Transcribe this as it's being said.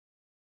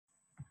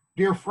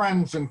Dear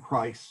friends in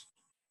Christ,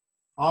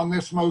 on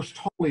this most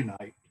holy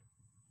night,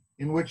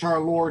 in which our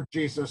Lord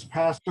Jesus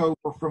passed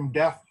over from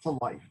death to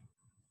life,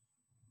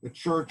 the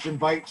Church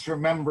invites her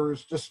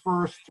members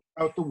dispersed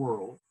throughout the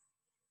world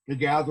to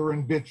gather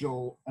in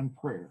vigil and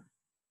prayer.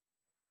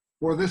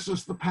 For this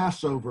is the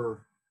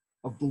Passover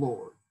of the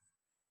Lord,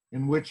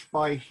 in which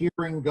by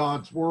hearing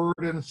God's word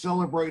and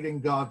celebrating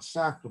God's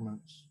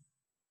sacraments,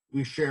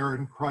 we share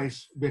in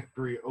Christ's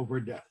victory over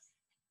death.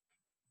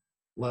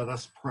 Let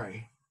us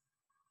pray.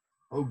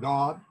 O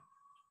God,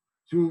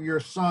 through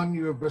your Son,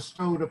 you have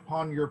bestowed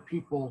upon your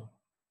people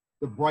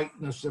the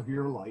brightness of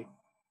your light.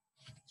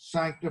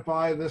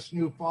 Sanctify this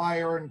new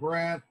fire and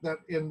grant that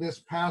in this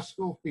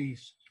Paschal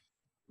feast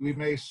we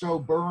may so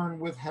burn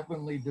with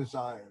heavenly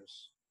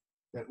desires,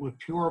 that with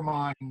pure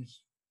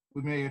minds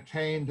we may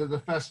attain to the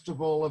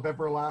festival of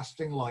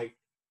everlasting light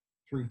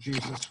through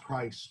Jesus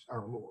Christ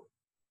our Lord.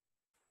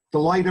 The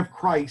light of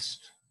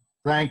Christ,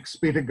 thanks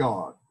be to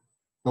God.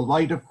 The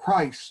light of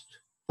Christ,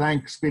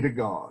 thanks be to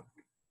God.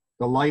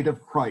 The light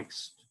of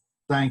Christ,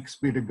 thanks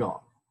be to God.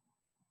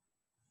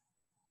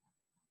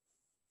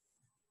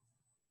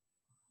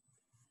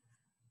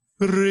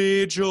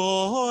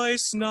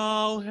 Rejoice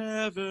now,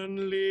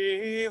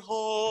 heavenly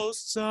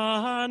hosts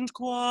and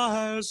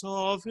choirs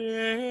of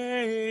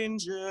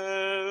angels,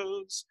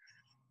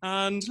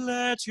 and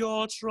let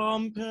your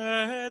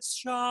trumpets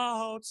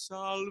shout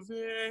salvation.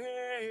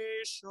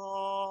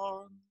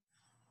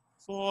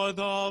 For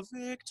the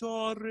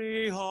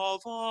victory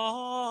of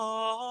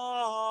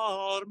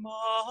our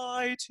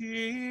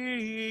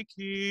mighty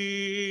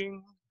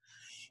King.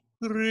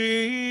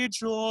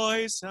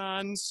 Rejoice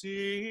and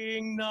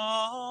sing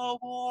now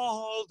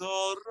all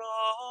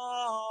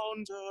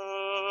around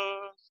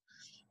earth,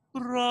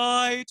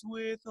 bright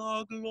with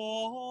a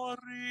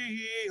glorious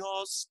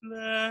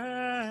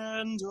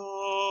splendor.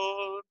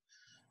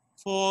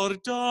 For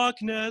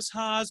darkness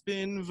has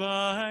been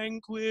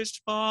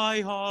vanquished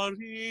by our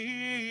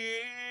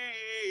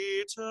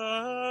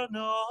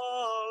eternal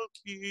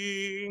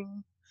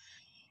King.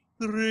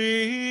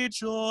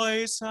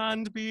 Rejoice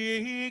and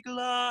be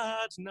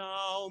glad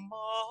now,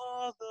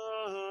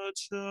 Mother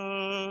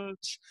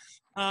Church,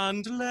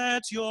 and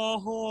let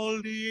your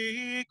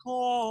holy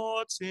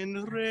courts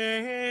in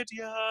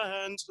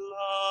radiant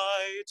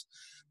light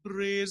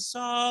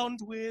resound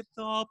with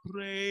the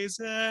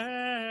praises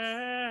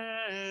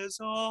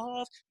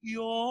of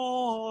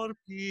your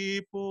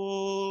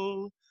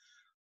people.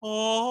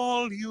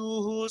 All you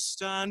who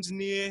stand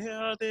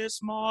near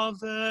this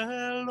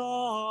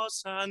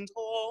marvelous and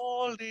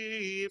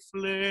holy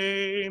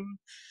flame,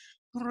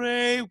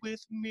 pray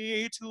with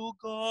me to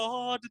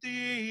God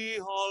the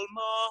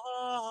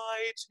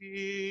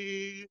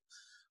Almighty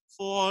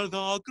for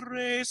the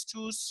grace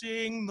to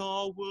sing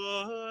the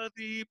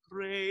worthy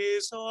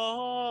praise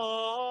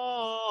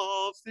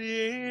of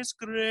this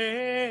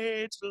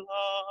great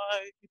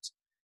light.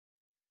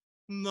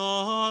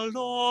 The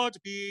Lord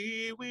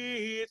be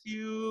with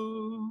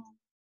you.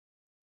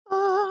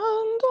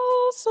 And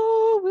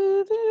also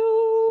with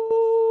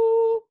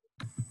you.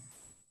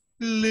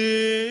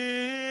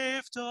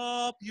 Lift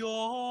up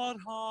your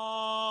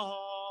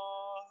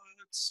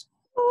hearts.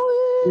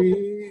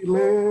 We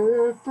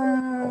lift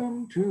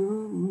them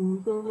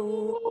to the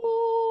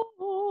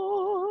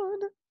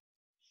Lord.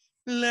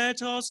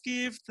 Let us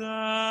give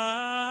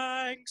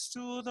thanks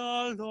to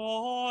the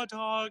Lord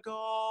our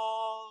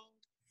God.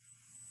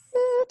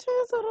 It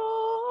is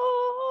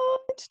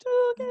right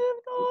to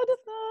give God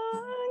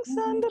thanks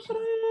and praise.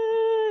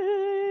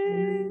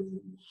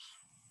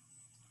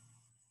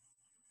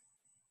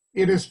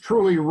 It is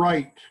truly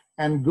right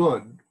and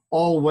good,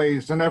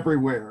 always and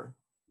everywhere,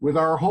 with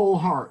our whole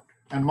heart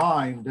and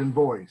mind and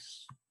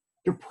voice,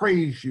 to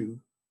praise you,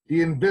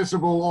 the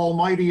invisible,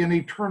 almighty, and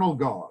eternal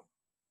God,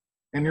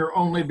 and your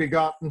only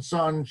begotten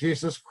Son,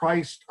 Jesus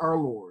Christ our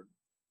Lord.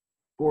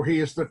 For he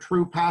is the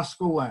true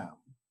Paschal Lamb,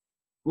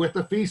 who at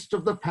the feast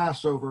of the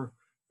Passover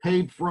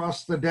paid for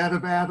us the debt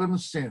of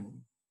Adam's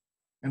sin,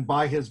 and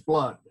by his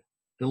blood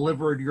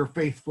delivered your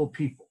faithful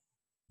people.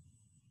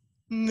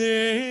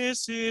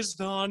 This is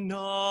the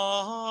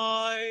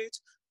night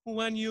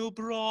when you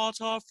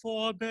brought our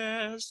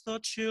forebears, the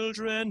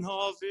children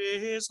of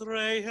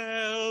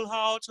Israel,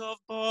 out of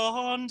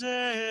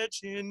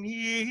bondage in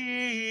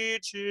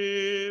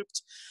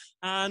Egypt,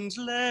 and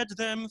led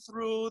them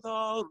through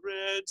the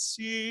Red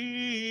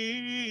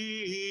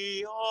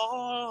Sea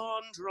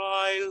on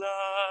dry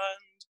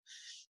land.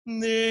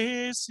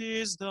 This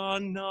is the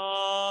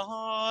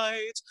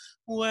night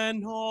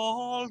when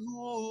all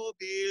who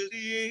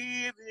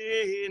believe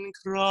in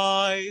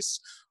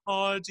Christ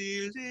are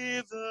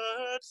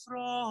delivered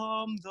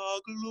from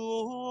the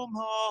gloom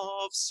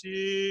of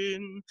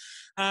sin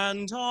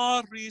and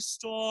are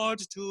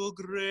restored to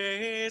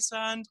grace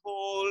and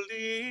holiness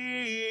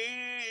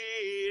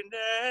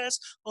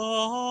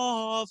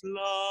of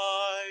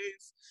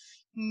life.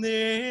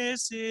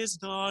 This is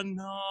the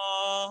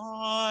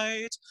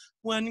night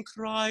when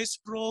Christ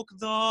broke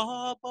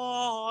the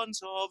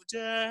bonds of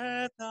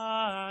death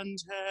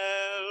and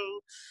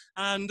hell,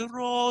 and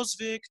rose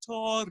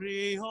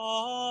victorious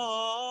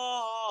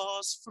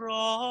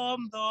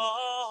from the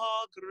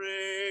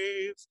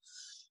grave.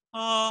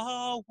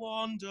 How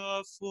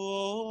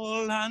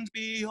wonderful and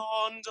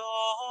beyond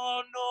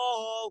all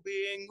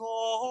knowing,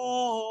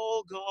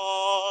 O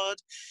God,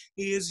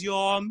 is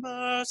your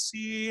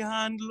mercy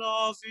and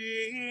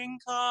loving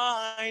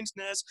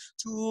kindness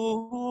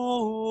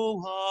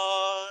to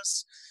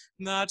us,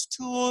 that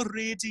to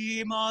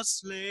redeem a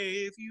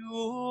slave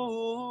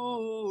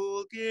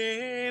you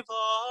gave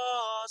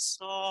a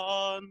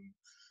son.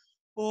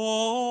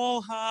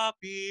 O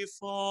happy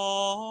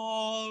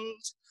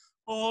fault,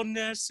 O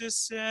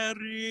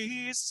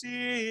necessary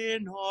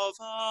sin of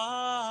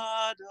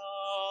Adam,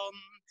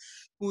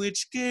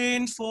 which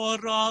gained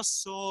for us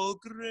so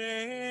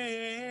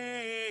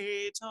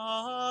great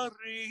a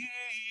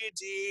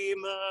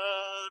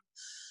Redeemer.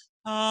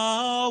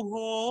 How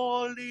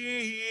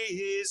holy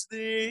is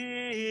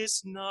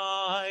this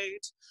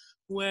night,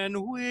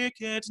 when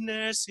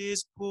wickedness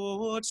is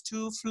put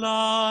to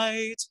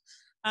flight,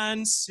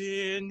 and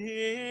sin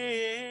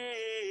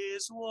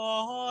is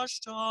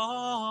washed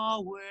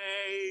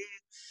away.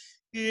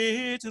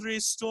 It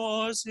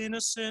restores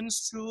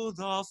innocence to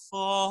the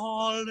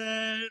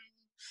fallen,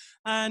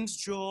 and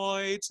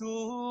joy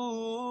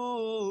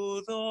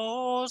to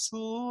those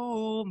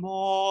who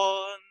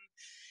mourn.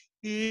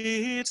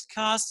 It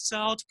casts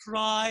out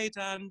pride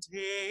and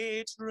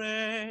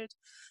hatred,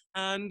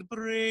 and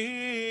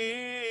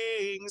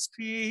brings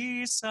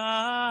peace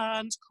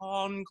and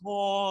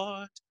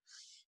concord.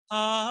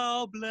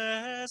 How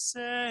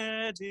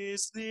blessed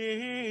is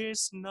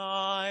this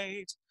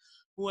night,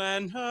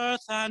 when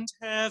earth and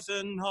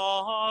heaven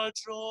are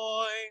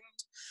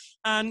joined,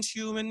 and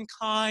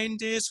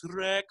humankind is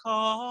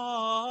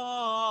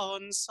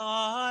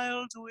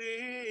reconciled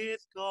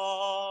with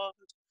God.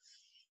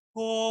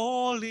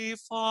 Holy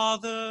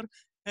Father,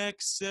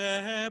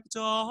 accept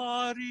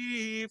our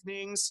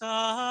evening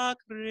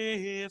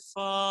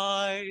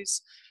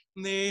sacrifice,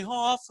 the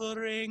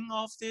offering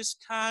of this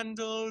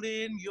candle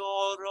in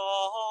your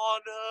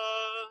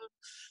honor,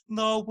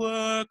 the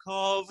work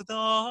of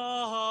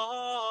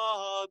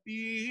the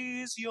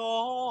bees,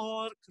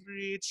 your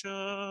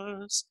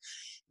creatures.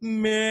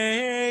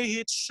 May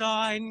it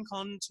shine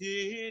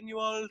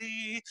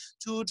continually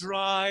to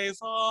drive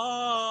away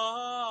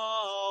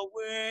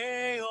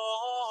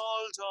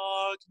all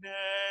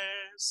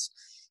darkness.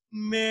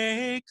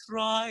 May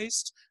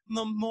Christ,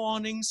 the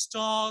morning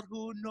star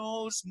who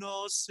knows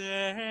no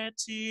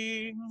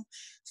setting,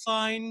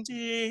 find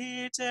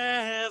it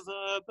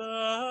ever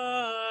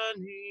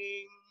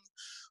burning,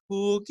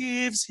 who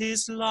gives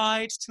his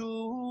light to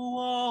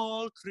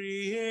all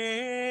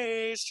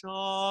creation,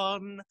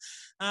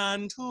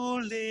 and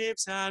who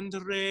lives and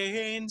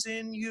reigns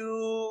in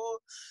you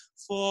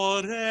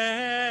forever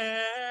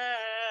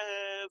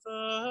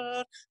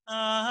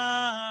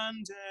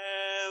and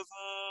ever.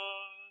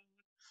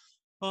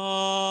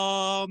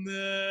 Amen.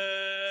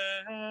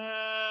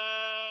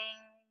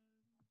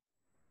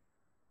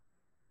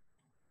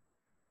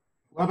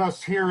 Let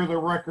us hear the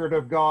record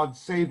of God's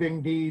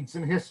saving deeds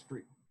in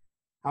history,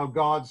 how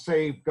God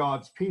saved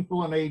God's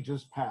people in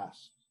ages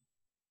past.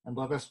 And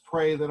let us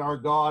pray that our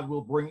God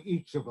will bring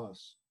each of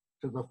us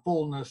to the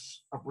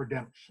fullness of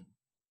redemption.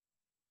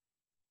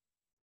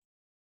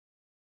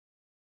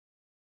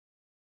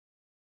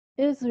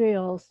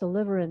 Israel's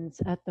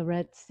deliverance at the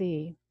Red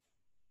Sea.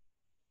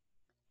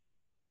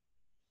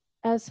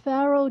 As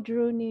Pharaoh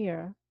drew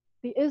near,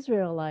 the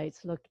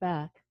Israelites looked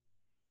back,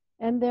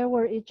 and there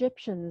were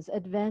Egyptians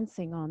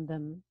advancing on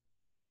them.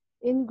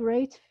 In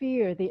great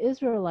fear, the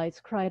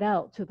Israelites cried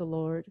out to the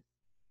Lord.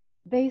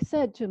 They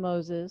said to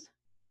Moses,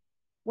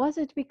 "Was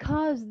it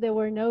because there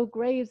were no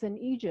graves in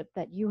Egypt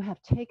that you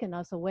have taken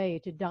us away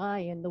to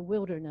die in the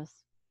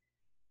wilderness?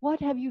 What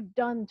have you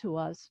done to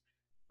us,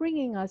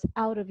 bringing us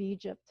out of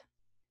Egypt?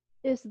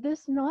 Is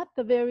this not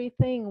the very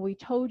thing we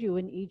told you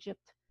in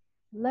Egypt?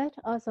 Let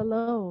us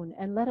alone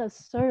and let us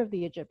serve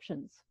the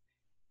Egyptians.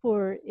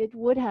 For it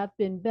would have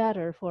been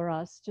better for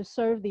us to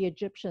serve the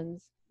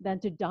Egyptians than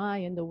to die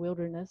in the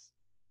wilderness."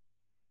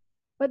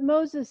 But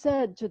Moses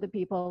said to the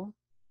people,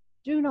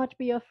 "Do not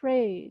be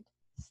afraid.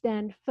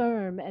 Stand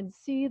firm and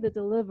see the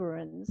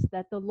deliverance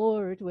that the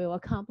Lord will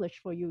accomplish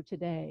for you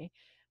today.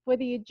 For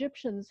the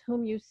Egyptians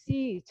whom you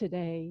see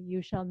today,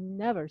 you shall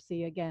never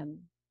see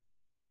again.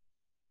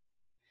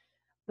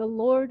 The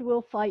Lord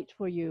will fight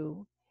for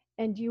you,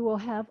 and you will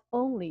have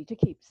only to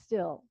keep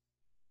still."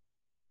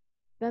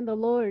 Then the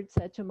Lord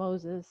said to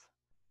Moses,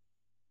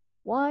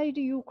 "Why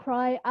do you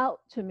cry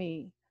out to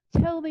me?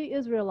 Tell the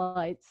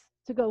Israelites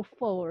to go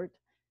forward.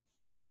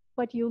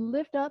 But you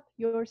lift up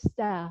your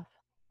staff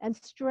and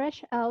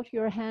stretch out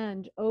your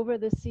hand over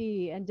the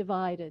sea and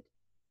divide it,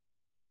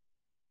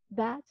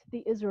 that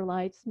the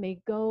Israelites may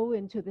go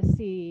into the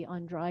sea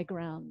on dry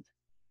ground."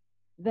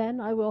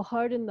 Then I will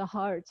harden the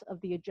hearts of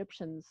the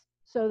Egyptians,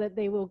 so that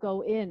they will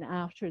go in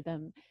after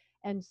them.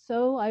 And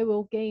so I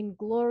will gain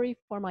glory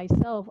for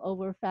myself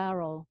over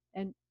Pharaoh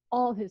and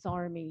all his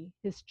army,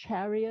 his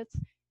chariots,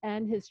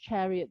 and his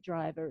chariot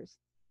drivers.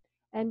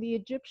 And the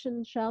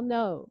Egyptians shall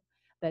know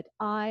that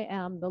I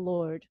am the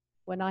Lord,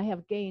 when I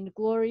have gained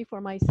glory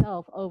for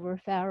myself over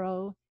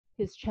Pharaoh,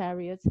 his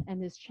chariots,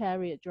 and his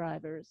chariot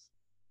drivers.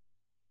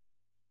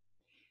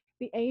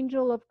 The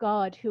angel of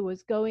God who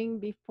was going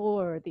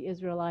before the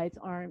Israelites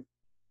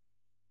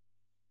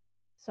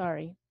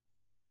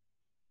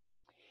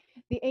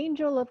The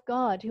angel of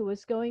God who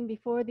was going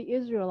before the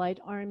Israelite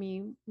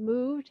army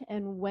moved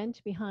and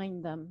went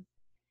behind them,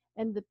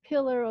 and the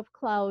pillar of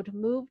cloud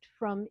moved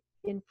from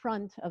in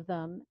front of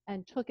them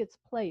and took its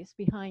place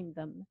behind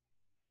them.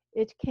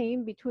 It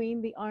came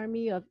between the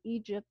army of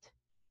Egypt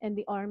and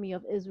the army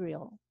of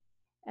Israel.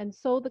 And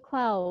so the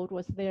cloud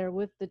was there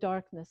with the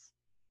darkness,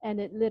 and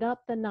it lit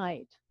up the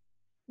night.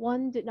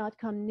 One did not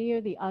come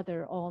near the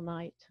other all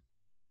night.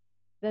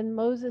 Then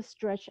Moses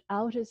stretched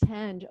out his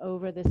hand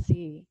over the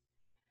sea.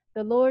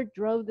 The Lord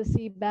drove the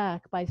sea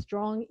back by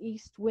strong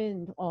east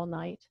wind all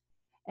night,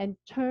 and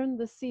turned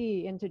the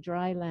sea into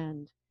dry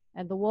land,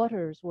 and the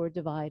waters were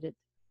divided.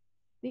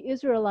 The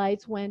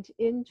Israelites went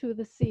into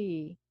the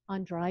sea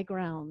on dry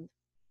ground,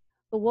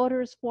 the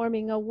waters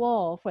forming a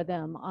wall for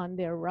them on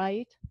their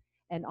right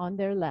and on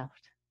their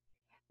left.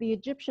 The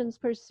Egyptians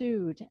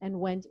pursued and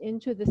went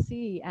into the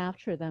sea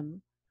after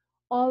them,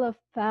 all of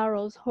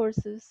Pharaoh's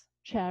horses,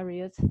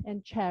 chariots,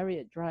 and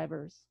chariot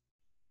drivers.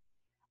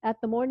 At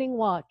the morning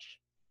watch,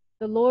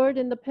 the Lord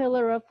in the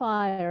pillar of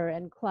fire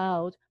and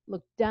cloud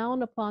looked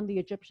down upon the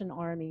Egyptian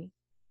army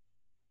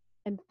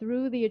and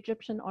threw the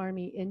Egyptian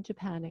army into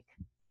panic.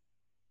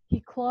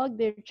 He clogged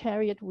their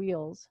chariot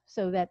wheels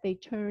so that they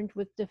turned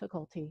with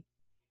difficulty.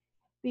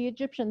 The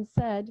Egyptians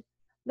said,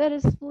 "Let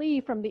us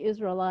flee from the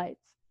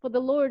Israelites, for the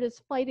Lord is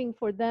fighting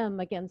for them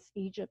against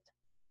Egypt."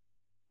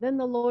 Then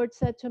the Lord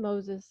said to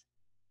Moses,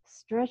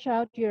 "Stretch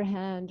out your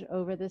hand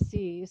over the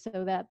sea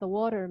so that the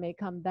water may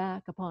come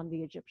back upon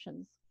the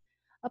Egyptians,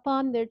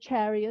 upon their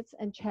chariots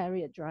and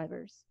chariot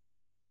drivers."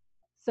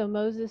 So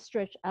Moses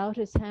stretched out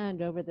his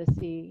hand over the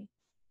sea,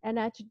 and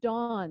at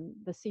dawn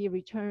the sea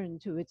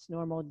returned to its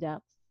normal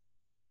depth.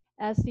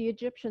 As the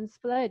Egyptians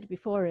fled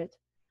before it,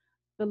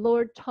 the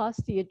Lord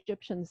tossed the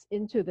Egyptians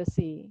into the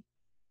sea.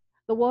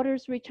 The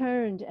waters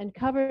returned and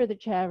covered the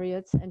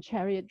chariots and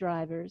chariot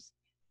drivers,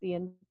 the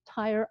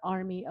entire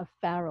army of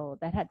Pharaoh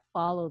that had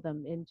followed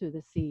them into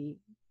the sea.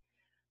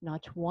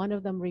 Not one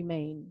of them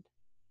remained.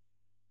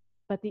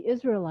 But the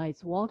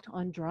Israelites walked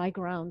on dry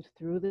ground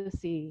through the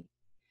sea,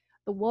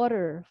 the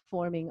water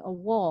forming a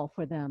wall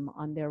for them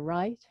on their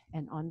right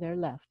and on their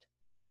left.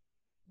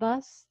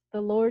 Thus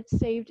the Lord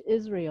saved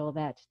Israel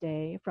that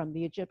day from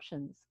the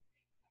Egyptians,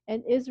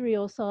 and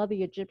Israel saw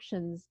the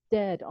Egyptians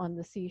dead on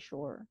the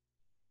seashore.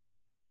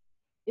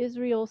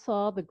 Israel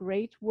saw the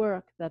great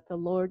work that the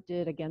Lord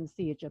did against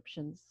the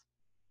Egyptians.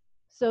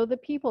 So the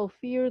people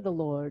feared the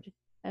Lord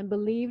and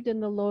believed in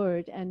the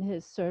Lord and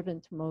his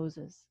servant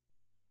Moses.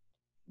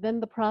 Then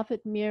the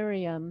prophet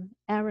Miriam,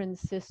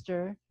 Aaron's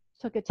sister,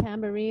 took a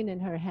tambourine in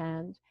her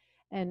hand,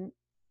 and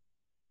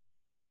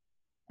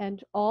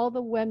all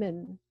the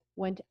women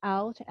went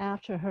out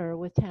after her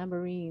with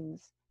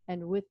tambourines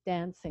and with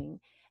dancing.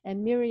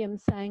 And Miriam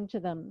sang to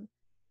them,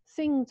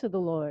 "Sing to the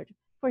Lord,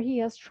 for he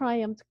has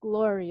triumphed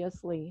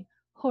gloriously.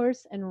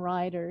 Horse and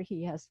rider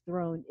he has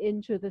thrown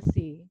into the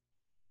sea."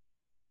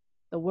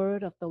 The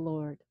word of the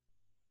Lord.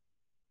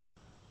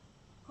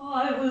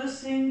 I will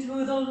sing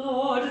to the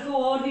Lord,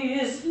 for he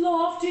is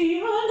lofty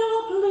and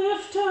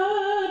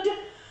uplifted.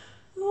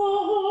 The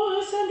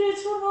horse and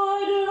its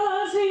rider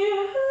has he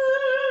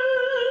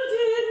hurled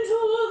into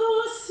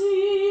the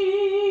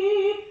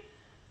sea.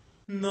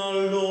 The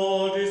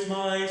Lord is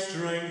my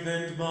strength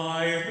and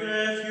my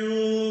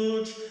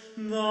refuge.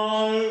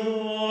 The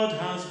Lord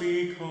has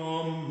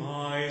become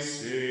my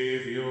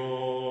Savior.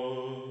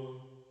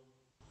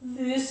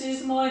 This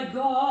is my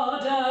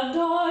God, and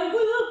I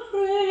will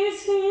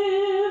praise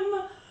him,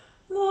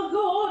 the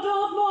God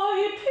of my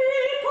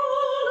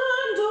people,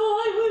 and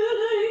I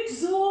will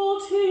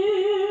exalt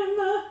him.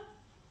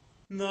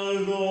 The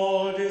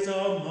Lord is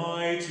a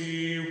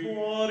mighty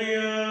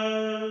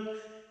warrior.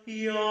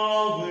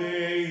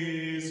 Yahweh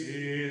is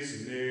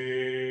his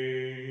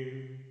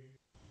name.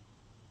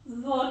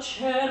 The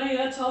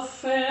chariot of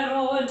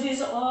Pharaoh and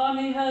his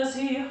army has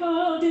he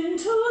hurled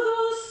into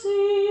the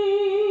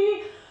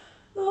sea.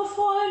 The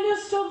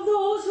finest of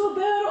those who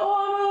bear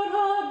armor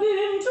have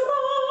been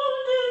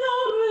drowned in the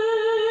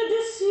Red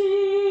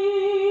Sea.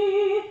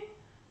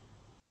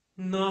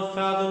 The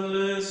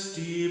fathomless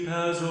deep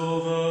has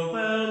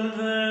overwhelmed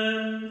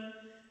them.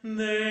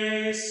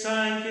 They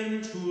sank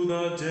into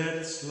the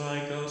depths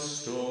like a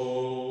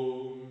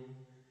stone.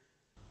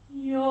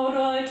 Your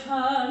right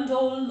hand,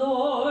 O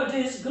Lord,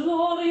 is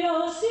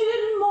glorious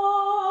in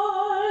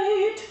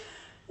might.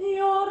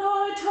 Your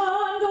right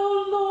hand,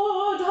 O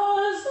Lord,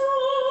 has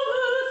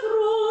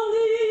overthrown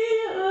the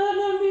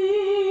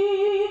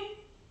enemy.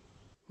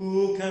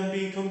 Who can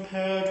be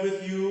compared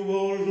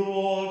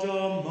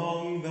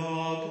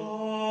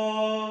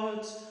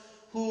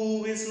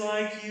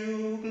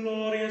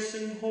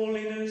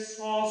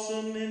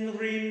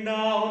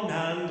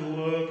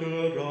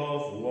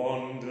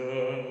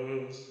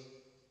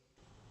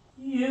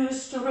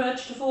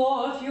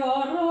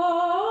your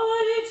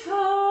right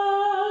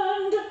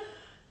hand.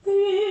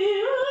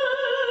 The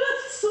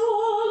earth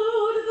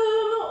swallowed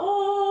them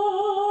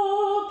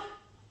up.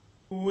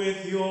 With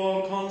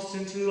your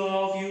constant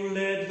love you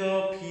led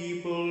the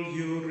people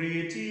you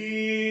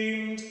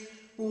redeemed.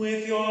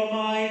 With your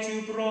might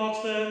you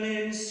brought them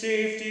in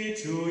safety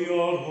to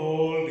your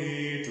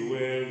holy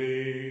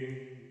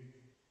dwelling.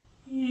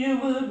 You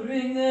will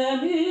bring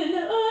them in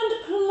and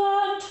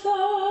plant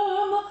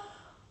them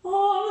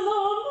on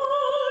the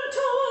mount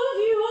of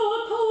your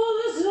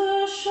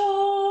possession.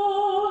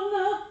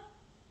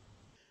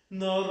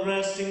 The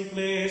resting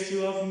place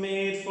you have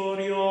made for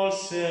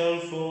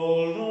yourself,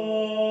 O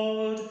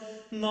Lord,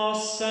 the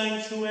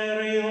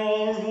sanctuary,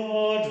 O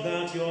Lord,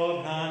 that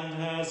your hand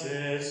has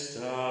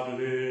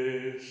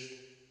established.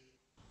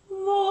 The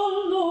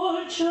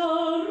Lord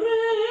shall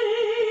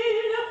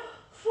reign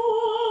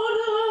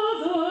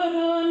forever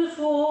and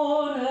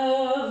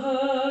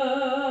forever.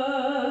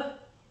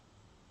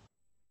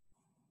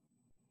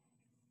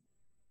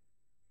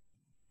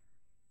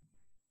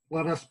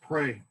 Let us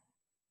pray.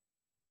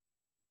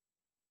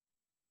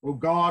 O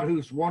God,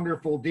 whose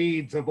wonderful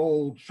deeds of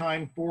old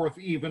shine forth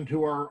even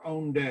to our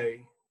own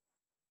day,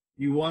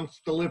 you once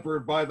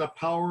delivered by the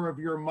power of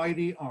your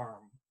mighty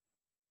arm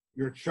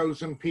your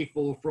chosen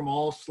people from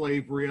all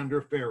slavery under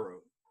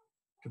Pharaoh,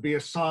 to be a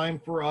sign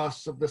for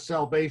us of the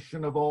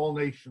salvation of all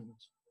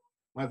nations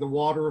by the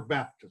water of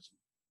baptism.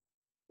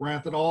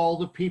 Grant that all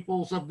the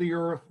peoples of the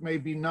earth may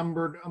be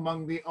numbered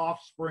among the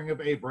offspring of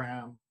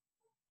Abraham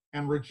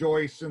and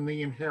rejoice in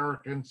the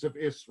inheritance of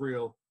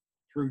Israel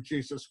through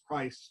Jesus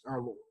Christ our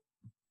Lord.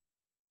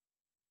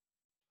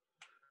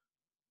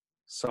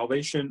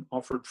 Salvation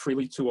offered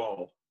freely to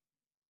all.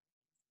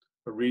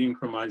 A reading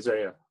from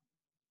Isaiah.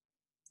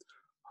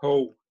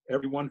 Ho,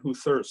 everyone who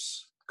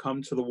thirsts,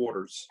 come to the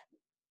waters.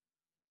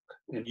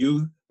 And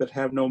you that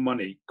have no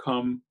money,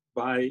 come,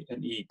 buy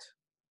and eat.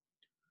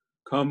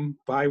 Come,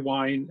 buy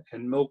wine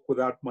and milk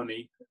without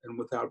money and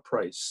without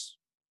price.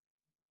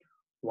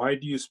 Why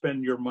do you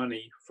spend your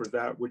money for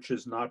that which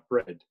is not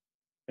bread,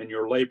 and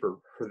your labor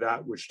for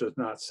that which does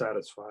not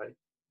satisfy?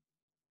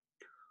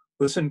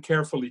 Listen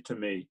carefully to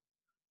me,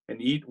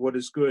 and eat what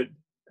is good,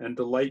 and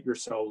delight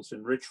yourselves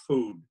in rich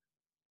food.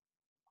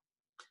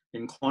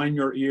 Incline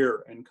your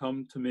ear and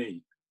come to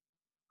me.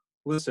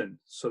 Listen,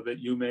 so that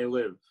you may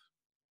live.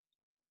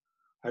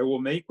 I will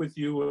make with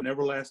you an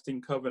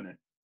everlasting covenant,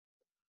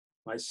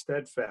 my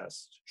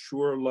steadfast,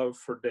 sure love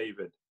for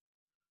David.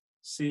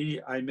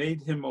 See, I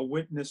made him a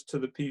witness to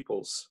the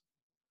peoples,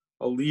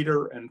 a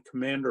leader and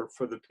commander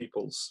for the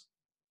peoples.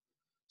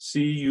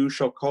 See, you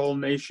shall call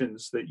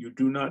nations that you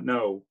do not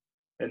know,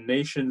 and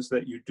nations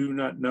that you do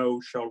not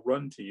know shall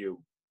run to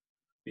you,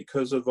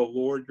 because of the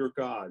Lord your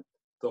God,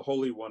 the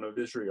Holy One of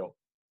Israel,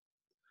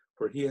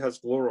 for he has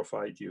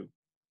glorified you.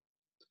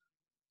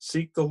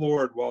 Seek the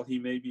Lord while he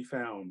may be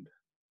found.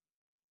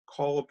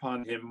 Call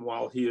upon him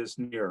while he is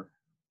near.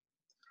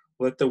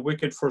 Let the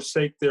wicked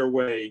forsake their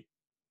way,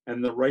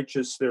 and the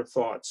righteous their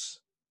thoughts.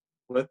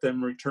 Let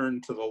them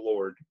return to the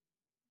Lord,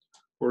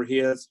 for he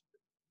has,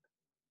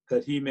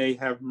 that he may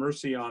have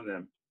mercy on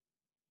them,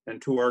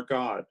 and to our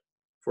God,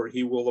 for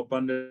he will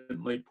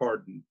abundantly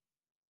pardon.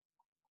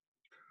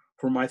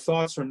 For my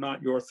thoughts are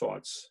not your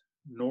thoughts,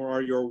 nor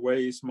are your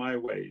ways my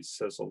ways,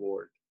 says the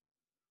Lord.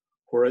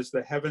 For as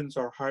the heavens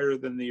are higher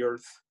than the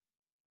earth,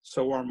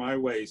 so are my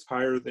ways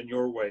higher than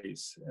your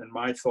ways, and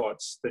my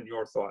thoughts than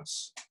your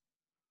thoughts.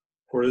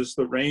 For as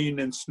the rain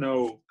and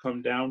snow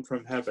come down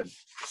from heaven,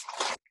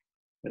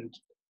 and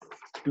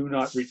do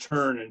not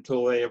return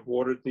until they have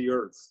watered the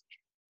earth,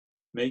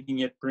 making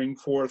it bring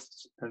forth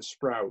and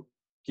sprout,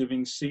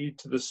 giving seed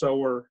to the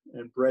sower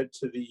and bread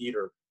to the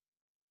eater,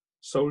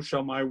 so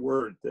shall my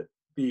word that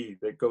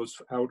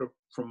goes out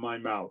from my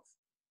mouth.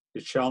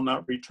 It shall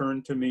not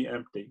return to me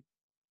empty,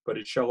 but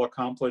it shall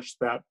accomplish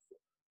that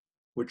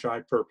which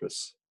I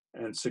purpose,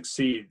 and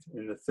succeed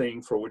in the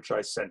thing for which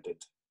I sent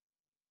it.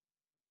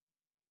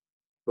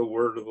 The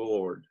word of the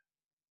Lord.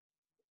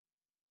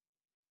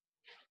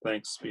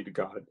 Thanks be to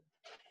God.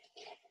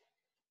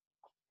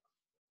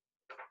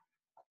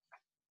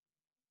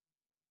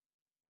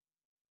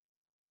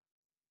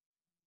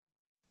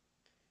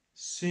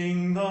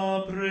 Sing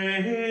the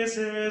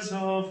praises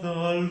of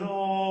the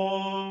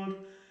Lord,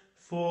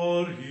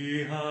 for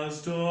he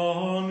has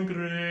done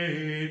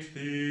great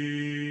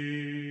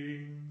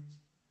things.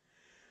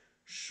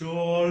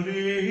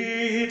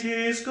 Surely it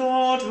is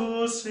God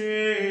who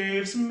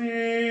saves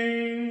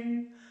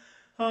me.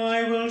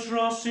 I will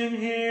trust in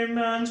him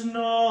and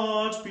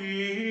not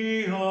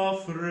be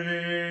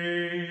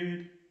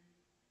afraid.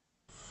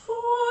 For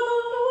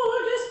the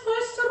Lord is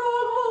my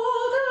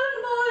stronghold and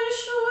my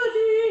sure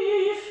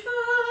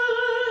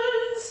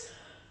defense,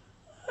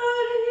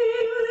 and he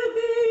will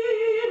be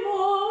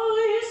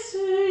my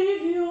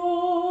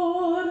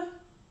Savior.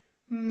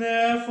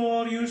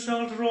 Therefore you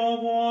shall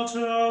draw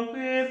water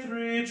with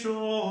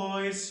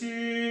rejoicing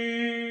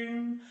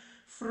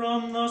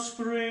from the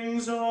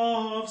springs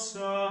of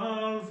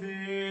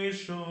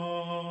salvation.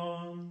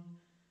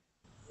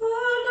 And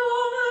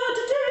on that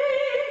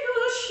day you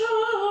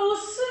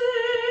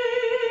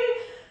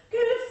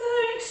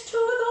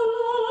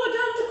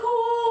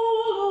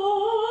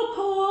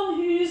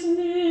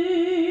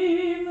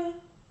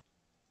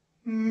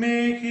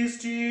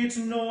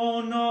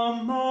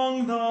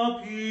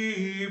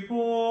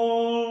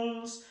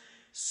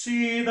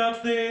See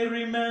that they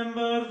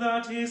remember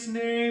that his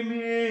name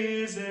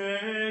is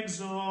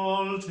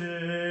exalted.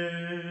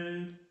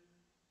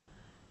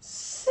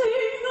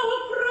 Sing the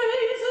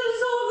praises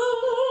of the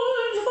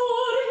Lord,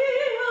 for he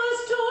has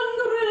done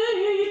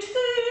great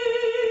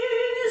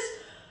things,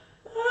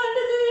 and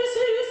this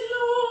is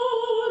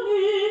known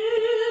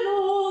in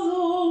all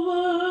the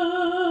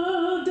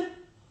world.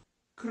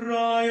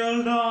 Cry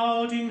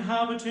aloud,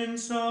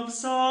 inhabitants of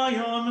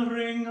Zion,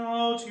 ring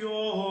out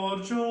your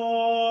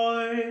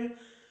joy.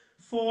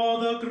 For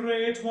the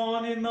great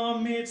one in the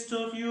midst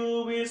of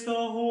you is the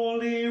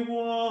Holy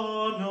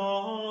One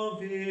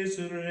of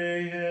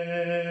Israel.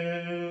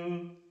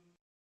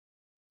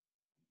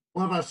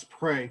 Let us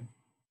pray.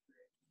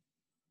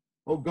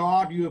 O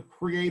God, you have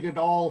created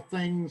all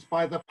things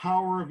by the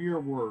power of your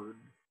word,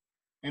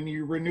 and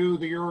you renew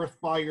the earth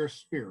by your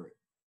Spirit.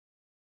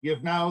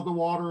 Give now the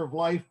water of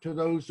life to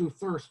those who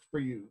thirst for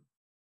you,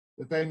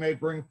 that they may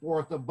bring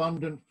forth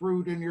abundant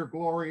fruit in your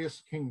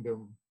glorious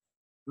kingdom,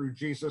 through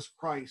Jesus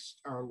Christ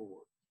our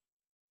Lord.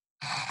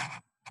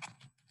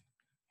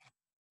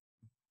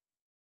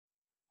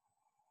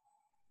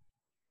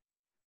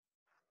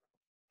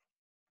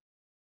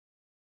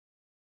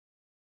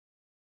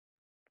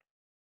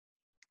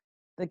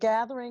 The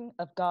gathering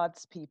of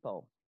God's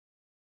people.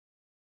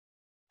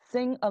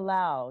 Sing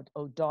aloud,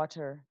 O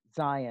daughter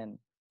Zion.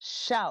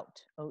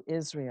 Shout, O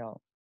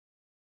Israel.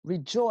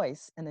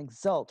 Rejoice and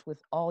exult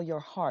with all your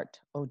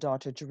heart, O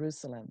daughter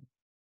Jerusalem.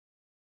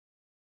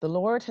 The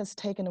Lord has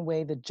taken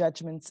away the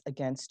judgments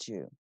against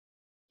you.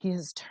 He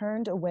has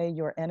turned away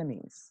your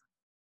enemies.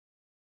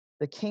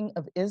 The King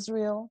of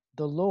Israel,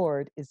 the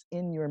Lord, is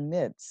in your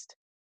midst.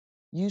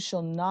 You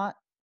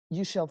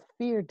shall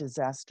fear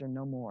disaster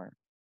no more.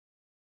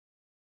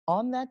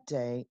 On that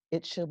day,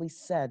 it shall be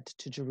said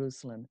to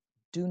Jerusalem,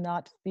 do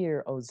not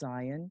fear, O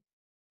Zion.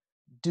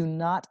 Do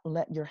not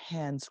let your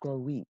hands grow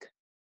weak.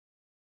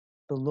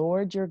 The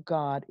Lord your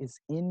God is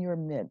in your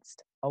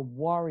midst, a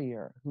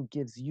warrior who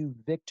gives you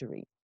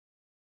victory.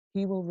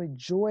 He will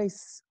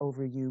rejoice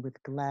over you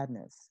with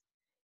gladness.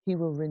 He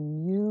will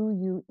renew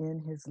you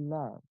in his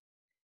love.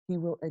 He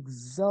will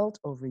exult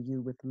over you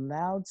with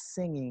loud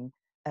singing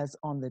as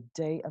on the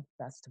day of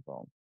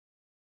festival.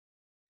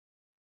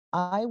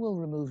 I will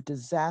remove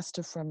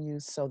disaster from you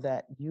so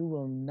that you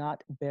will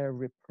not bear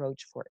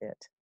reproach for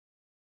it.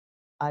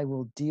 I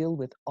will deal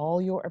with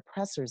all your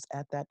oppressors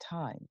at that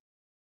time.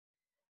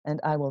 And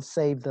I will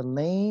save the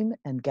lame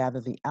and gather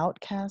the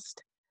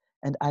outcast,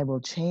 and I will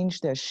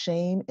change their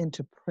shame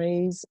into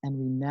praise and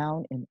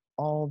renown in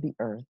all the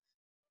earth.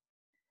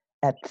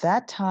 At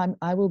that time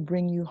I will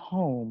bring you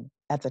home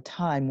at the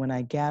time when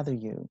I gather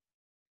you.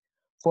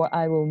 For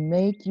I will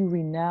make you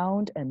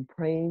renowned and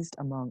praised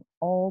among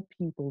all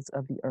peoples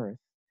of the earth,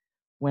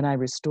 when I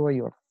restore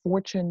your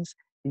fortunes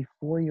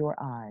before your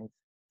eyes,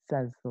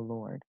 says the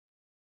Lord.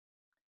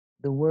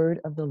 The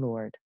word of the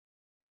Lord.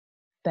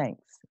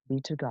 Thanks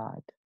be to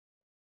God.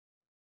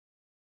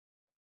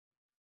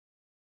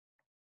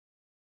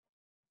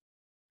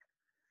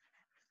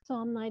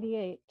 Psalm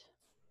 98.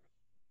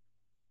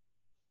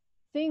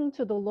 Sing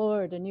to the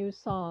Lord a new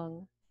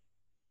song,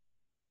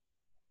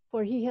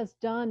 for he has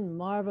done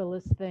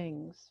marvelous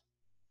things.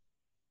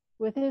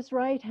 With his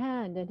right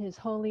hand and his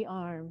holy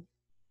arm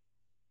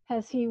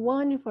has he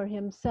won for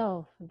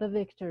himself the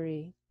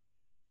victory.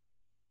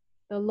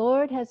 The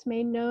Lord has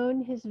made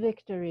known his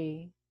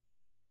victory.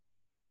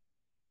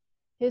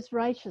 His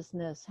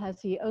righteousness has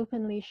he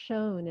openly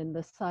shown in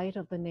the sight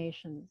of the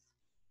nations.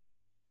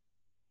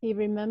 He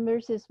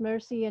remembers his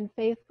mercy and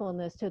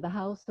faithfulness to the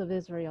house of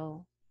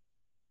Israel.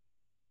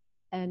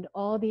 And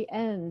all the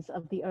ends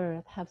of the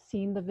earth have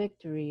seen the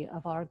victory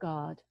of our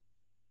God.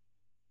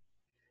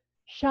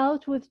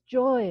 Shout with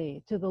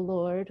joy to the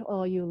Lord,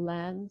 all you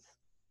lands.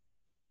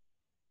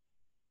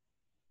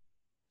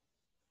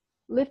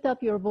 Lift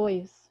up your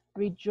voice,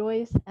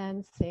 rejoice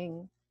and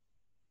sing.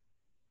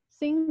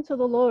 Sing to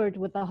the Lord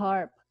with the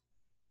harp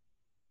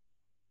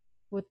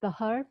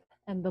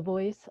and the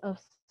voice of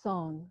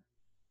song,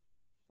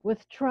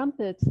 with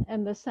trumpets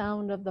and the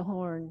sound of the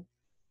horn.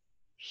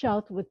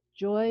 Shout with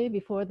joy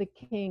before the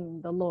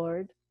King, the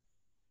Lord.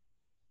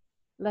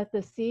 Let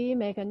the sea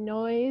make a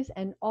noise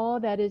and all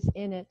that is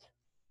in it,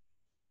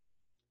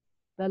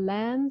 the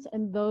lands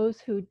and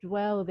those who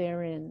dwell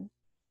therein.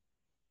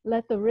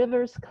 Let the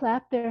rivers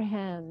clap their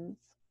hands,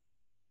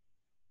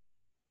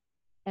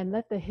 and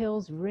let the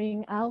hills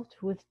ring out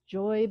with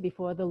joy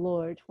before the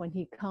Lord when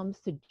he comes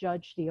to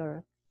judge the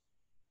earth.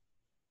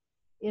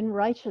 In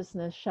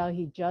righteousness shall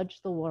he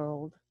judge the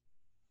world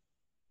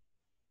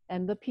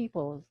and the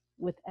peoples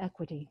with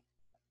equity.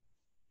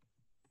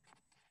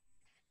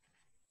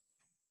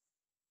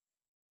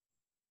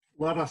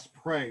 Let us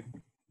pray.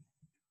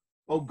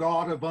 O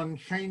God of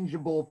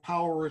unchangeable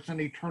powers and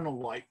eternal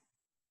light,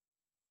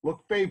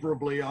 look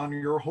favorably on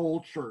your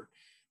whole church,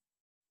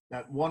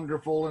 that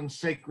wonderful and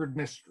sacred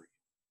mystery.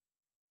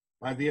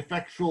 By the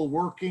effectual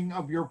working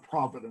of your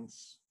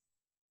providence,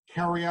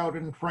 carry out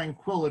in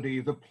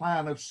tranquility the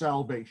plan of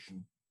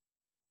salvation.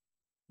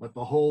 Let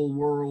the whole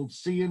world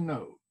see and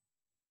know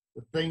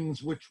The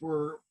things which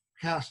were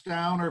cast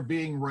down are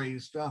being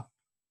raised up,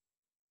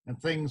 and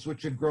things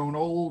which had grown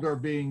old are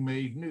being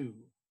made new,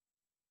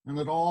 and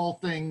that all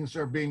things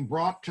are being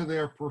brought to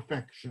their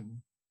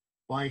perfection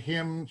by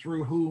him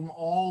through whom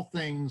all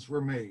things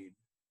were made,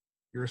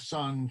 your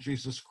Son,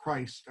 Jesus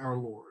Christ, our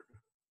Lord.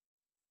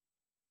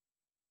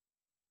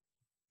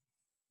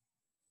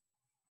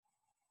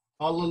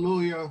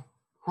 Alleluia,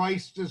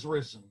 Christ is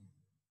risen.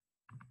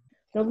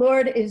 The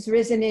Lord is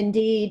risen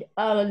indeed.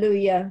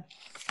 Alleluia.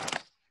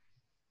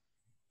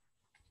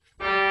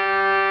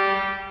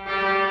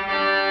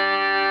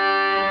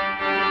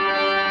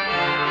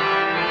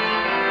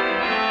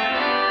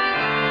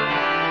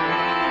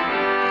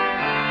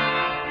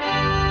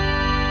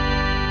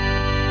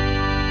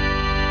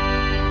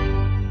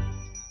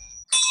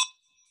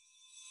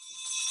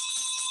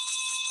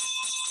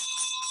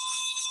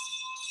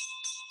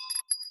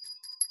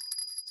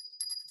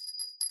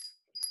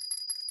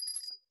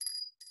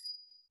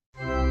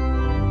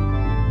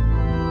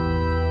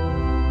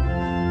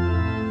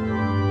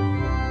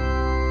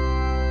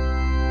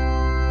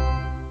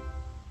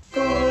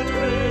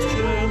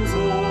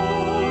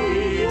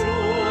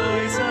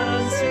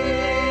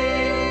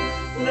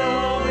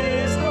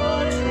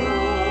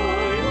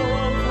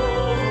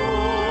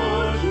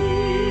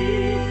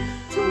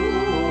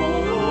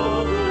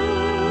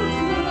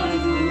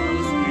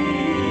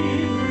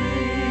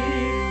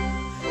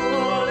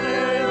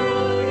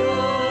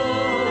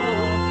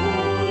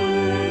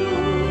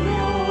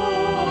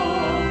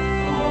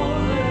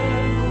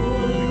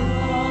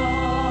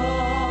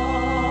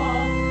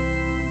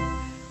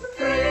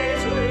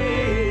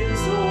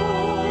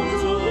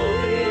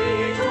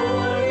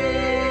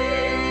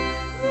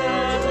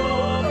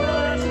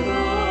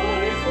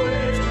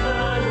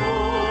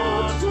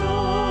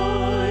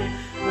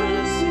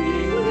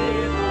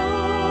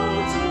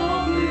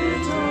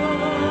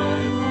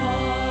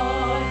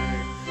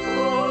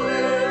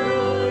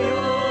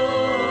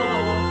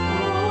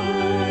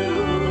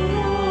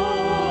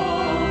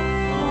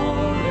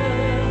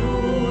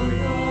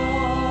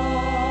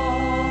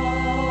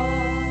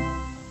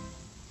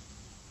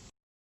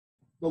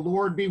 The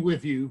Lord be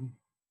with you,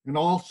 and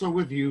also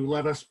with you.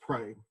 Let us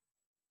pray.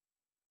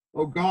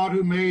 O God,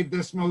 who made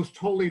this most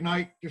holy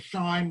night to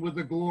shine with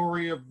the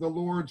glory of the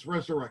Lord's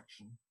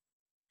resurrection,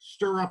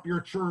 stir up your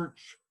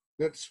church,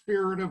 that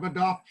spirit of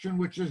adoption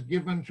which is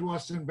given to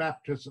us in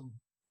baptism,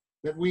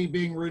 that we,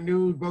 being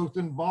renewed both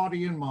in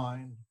body and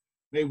mind,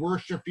 may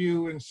worship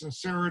you in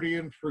sincerity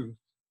and truth,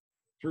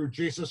 through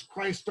Jesus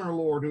Christ our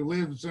Lord, who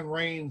lives and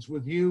reigns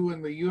with you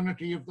in the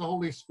unity of the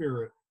Holy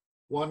Spirit,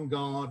 one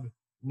God,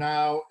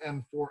 now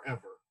and forever.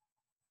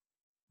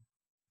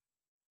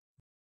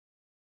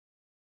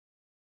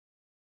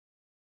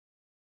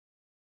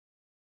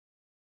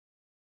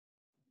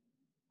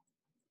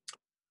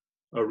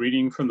 A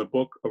reading from the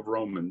book of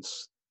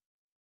Romans.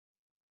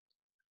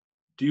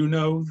 Do you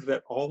know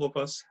that all of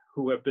us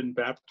who have been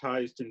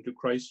baptized into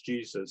Christ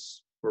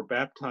Jesus were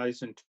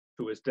baptized into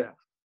his death?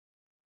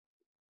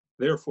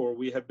 Therefore,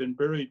 we have been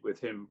buried with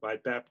him by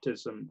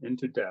baptism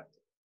into death,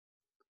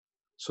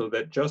 so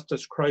that just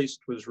as Christ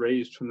was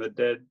raised from the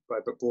dead by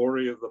the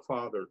glory of the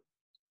Father,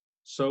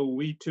 so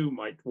we too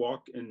might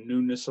walk in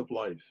newness of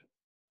life.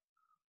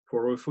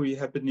 For if we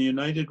have been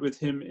united with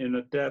him in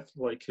a death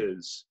like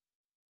his,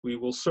 we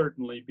will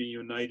certainly be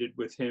united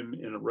with him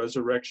in a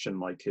resurrection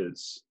like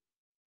his.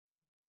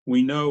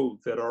 We know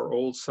that our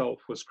old self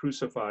was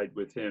crucified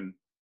with him,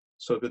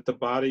 so that the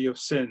body of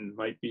sin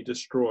might be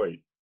destroyed,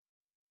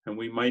 and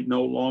we might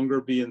no longer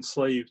be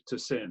enslaved to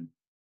sin.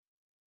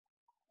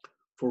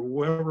 For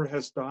whoever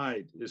has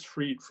died is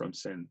freed from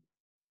sin.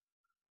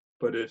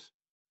 But if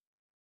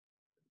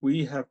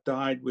we have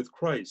died with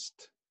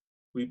Christ,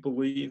 we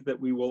believe that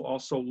we will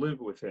also live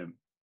with him.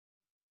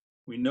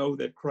 We know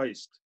that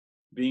Christ,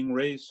 being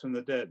raised from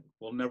the dead,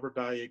 will never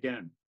die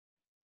again.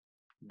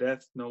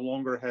 Death no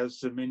longer has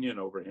dominion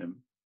over him.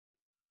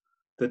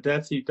 The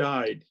death he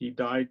died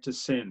to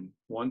sin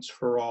once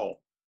for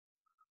all.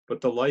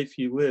 But the life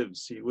he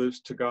lives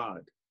to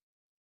God,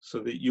 so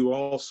that you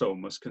also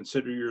must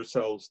consider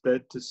yourselves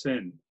dead to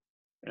sin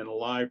and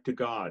alive to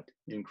God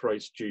in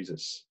Christ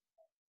Jesus.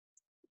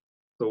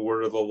 The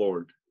word of the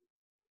Lord.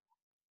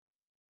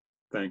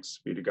 Thanks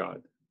be to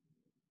God.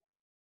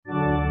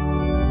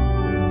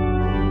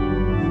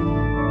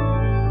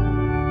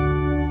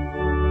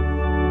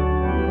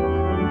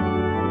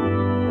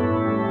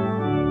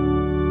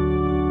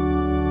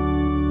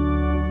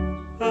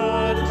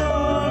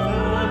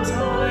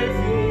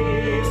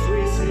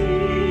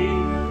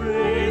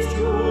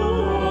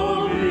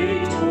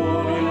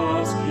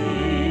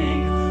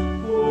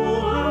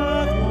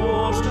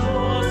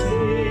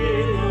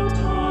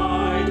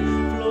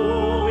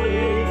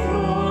 Flowing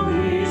from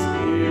his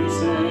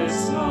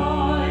pierced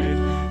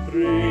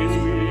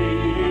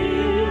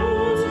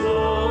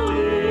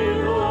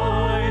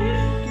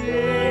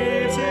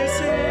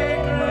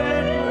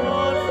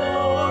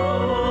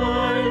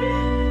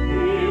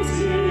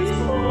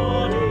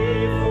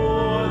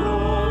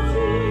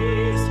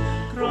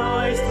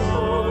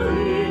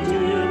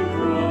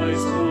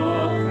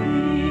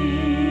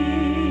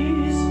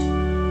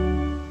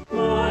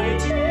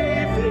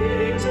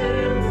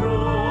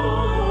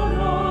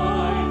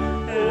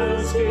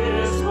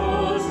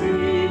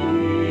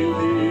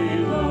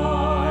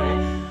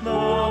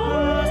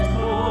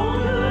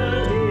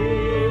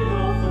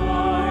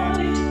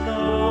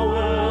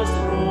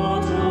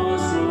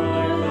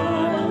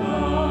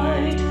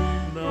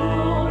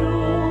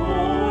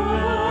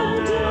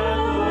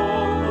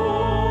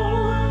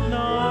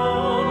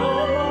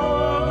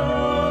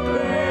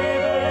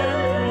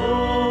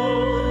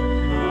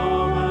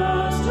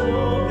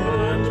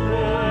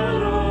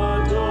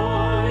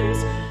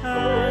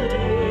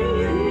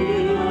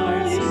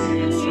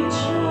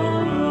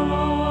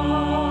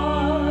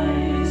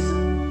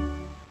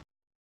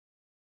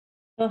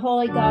The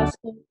Holy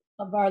Gospel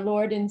of our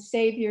Lord and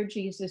Savior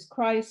Jesus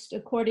Christ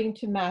according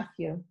to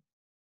Matthew.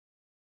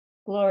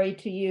 Glory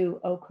to you,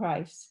 O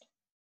Christ.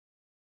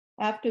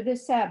 After the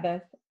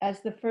Sabbath,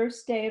 as the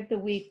first day of the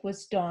week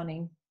was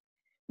dawning,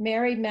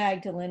 Mary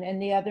Magdalene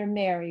and the other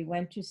Mary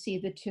went to see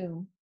the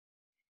tomb.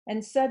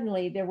 And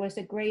suddenly there was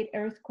a great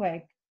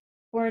earthquake,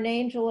 for an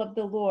angel of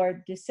the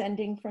Lord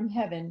descending from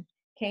heaven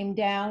came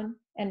down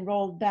and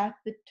rolled back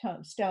the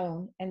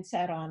stone and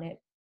sat on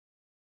it.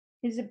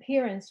 His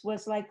appearance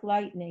was like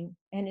lightning,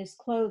 and his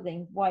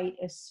clothing white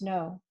as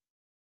snow.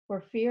 For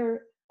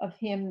fear of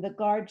him, the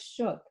guards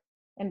shook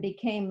and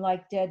became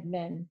like dead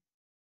men.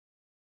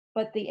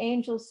 But the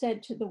angel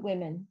said to the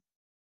women,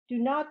 "Do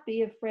not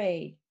be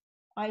afraid.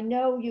 I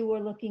know you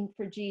were looking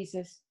for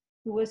Jesus,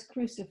 who was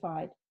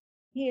crucified.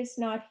 He is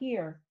not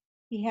here.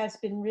 He has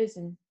been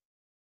risen.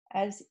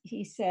 As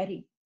he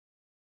said,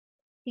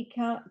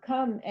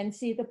 come and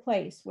see the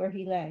place where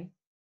he lay.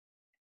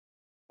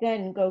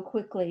 Then go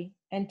quickly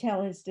and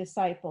tell his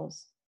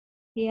disciples,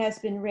 he has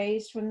been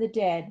raised from the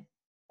dead,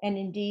 and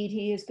indeed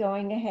he is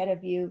going ahead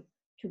of you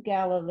to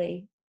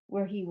Galilee,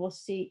 where you will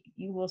see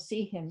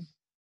him.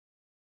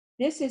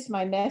 This is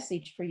my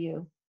message for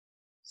you."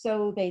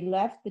 So they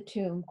left the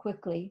tomb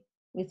quickly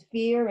with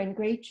fear and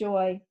great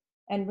joy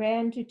and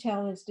ran to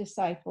tell his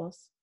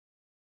disciples.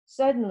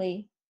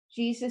 Suddenly,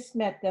 Jesus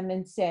met them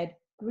and said,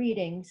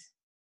 "Greetings."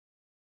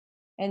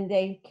 And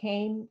they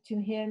came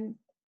to him,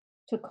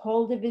 took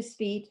hold of his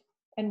feet,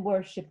 and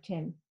worshiped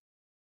him.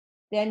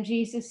 Then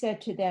Jesus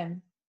said to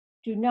them,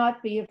 "Do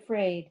not be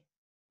afraid.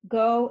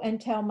 Go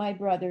and tell my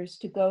brothers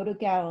to go to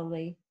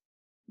Galilee.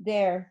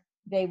 There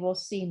they will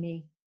see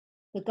me."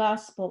 The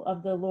Gospel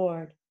of the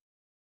Lord.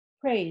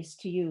 Praise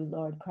to you,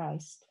 Lord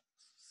Christ.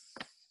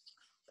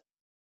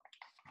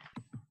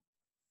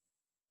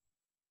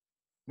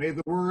 May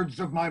the words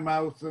of my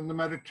mouth and the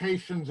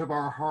meditations of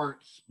our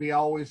hearts be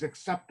always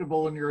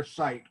acceptable in your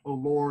sight, O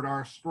Lord,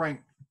 our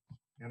strength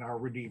and our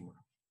Redeemer.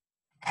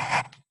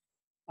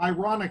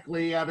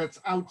 Ironically, at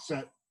its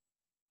outset,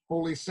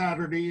 Holy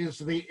Saturday is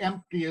the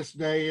emptiest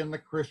day in the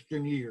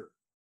Christian year.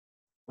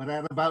 But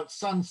at about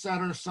sunset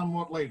or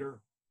somewhat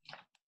later,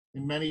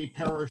 in many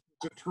parishes,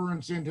 it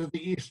turns into the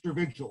Easter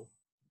Vigil,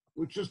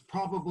 which is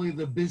probably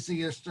the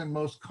busiest and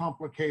most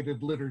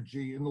complicated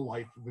liturgy in the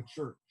life of the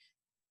Church.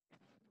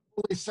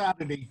 Holy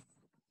Saturday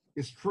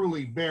is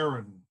truly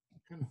barren,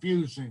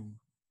 confusing,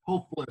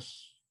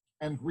 hopeless,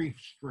 and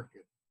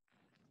grief-stricken.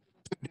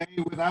 It's a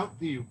day without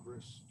the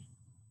Eucharist,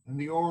 and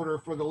the order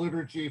for the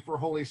liturgy for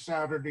Holy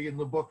Saturday in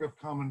the Book of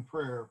Common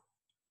Prayer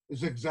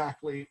is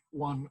exactly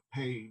one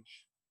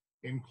page,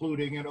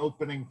 including an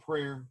opening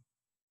prayer,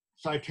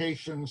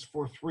 citations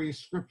for 3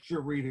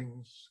 scripture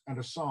readings and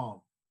a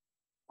psalm,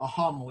 a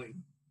homily,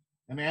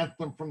 an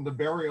anthem from the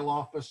burial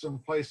office in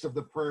place of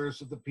the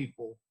prayers of the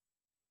people,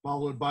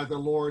 followed by the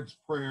Lord's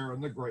Prayer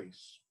and the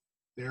grace.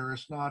 There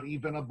is not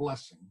even a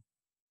blessing.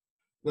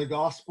 The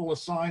gospel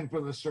assigned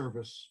for the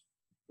service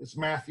is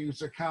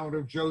Matthew's account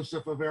of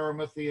Joseph of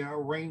Arimathea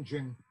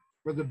arranging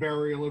for the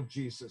burial of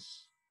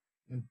Jesus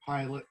and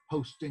Pilate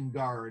posting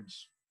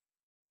guards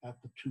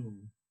at the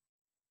tomb.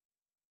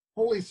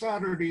 Holy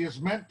Saturday is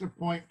meant to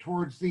point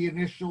towards the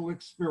initial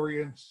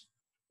experience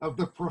of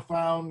the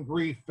profound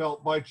grief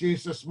felt by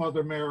Jesus'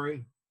 mother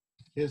Mary,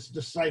 his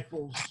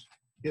disciples,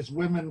 his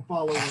women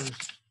followers,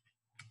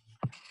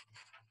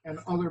 and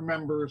other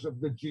members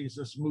of the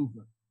Jesus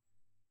movement.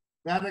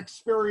 That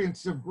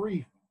experience of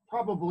grief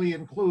probably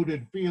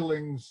included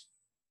feelings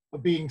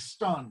of being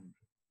stunned,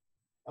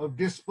 of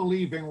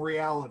disbelieving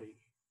reality,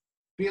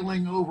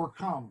 feeling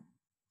overcome,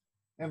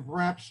 and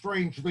perhaps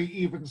strangely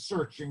even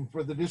searching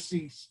for the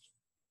deceased.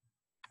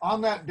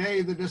 On that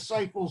day, the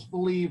disciples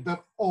believed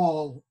that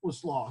all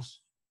was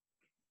lost.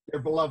 Their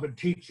beloved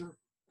teacher,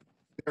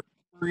 their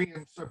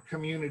experience of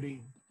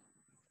community,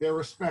 their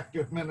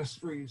respective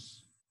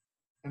ministries,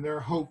 and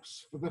their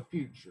hopes for the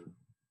future.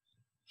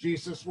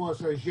 Jesus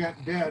was as yet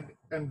dead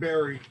and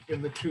buried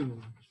in the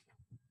tomb.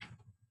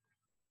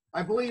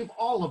 I believe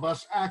all of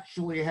us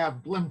actually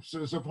have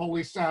glimpses of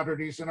Holy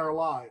Saturdays in our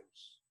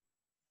lives.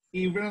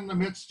 Even in the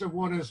midst of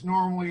what is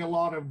normally a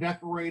lot of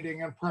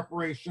decorating and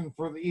preparation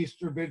for the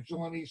Easter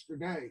Vigil and Easter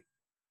Day,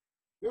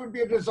 it would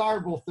be a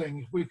desirable thing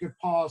if we could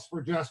pause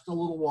for just a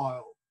little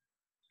while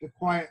to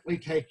quietly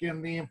take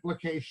in the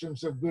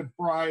implications of Good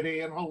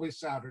Friday and Holy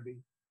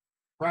Saturday.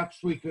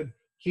 Perhaps we could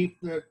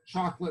keep the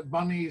chocolate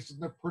bunnies and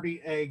the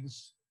pretty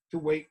eggs to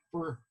wait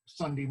for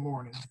Sunday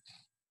morning.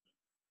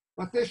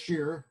 But this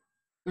year,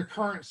 the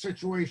current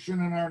situation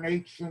in our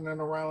nation and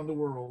around the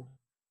world,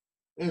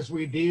 as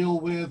we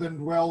deal with and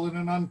dwell in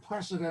an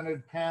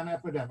unprecedented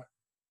pan-epidemic,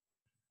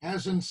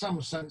 has in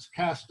some sense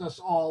cast us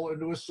all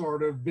into a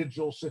sort of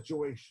vigil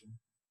situation.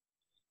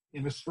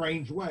 In a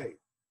strange way,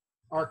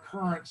 our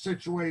current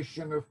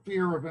situation of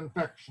fear of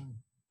infection,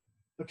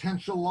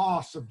 potential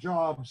loss of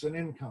jobs and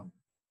income,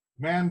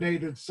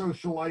 mandated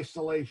social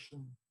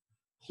isolation,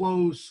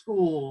 closed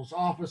schools,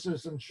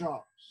 offices, and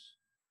shops,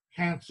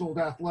 canceled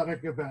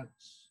athletic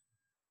events,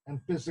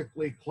 and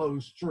physically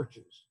closed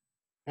churches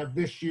have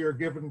this year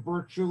given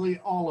virtually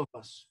all of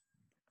us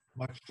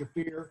much to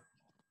fear,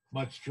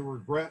 much to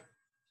regret,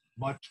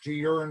 much to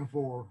yearn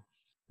for,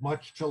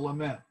 much to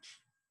lament,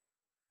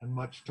 and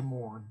much to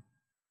mourn.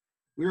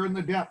 We are in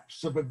the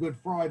depths of a Good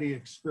Friday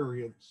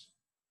experience,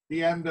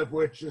 the end of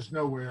which is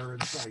nowhere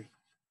in sight.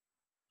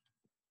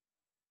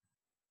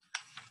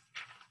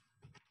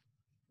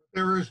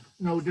 There is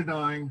no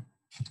denying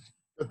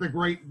that the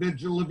great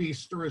Vigil of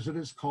Easter, as it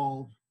is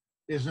called,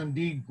 is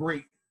indeed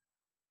great,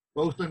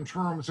 both in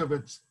terms of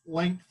its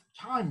length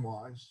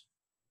time-wise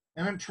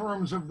and in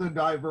terms of the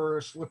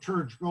diverse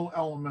liturgical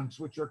elements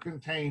which are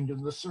contained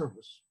in the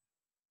service.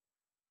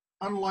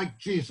 Unlike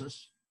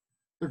Jesus,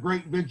 the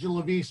great Vigil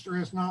of Easter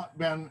has not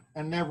been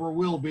and never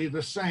will be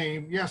the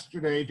same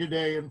yesterday,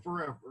 today, and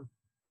forever.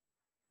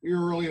 The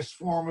earliest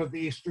form of the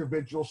Easter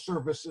Vigil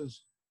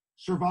services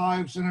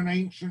survives in an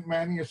ancient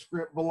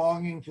manuscript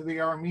belonging to the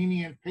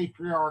Armenian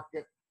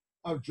Patriarchate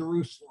of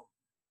Jerusalem.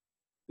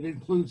 It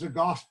includes a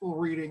gospel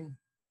reading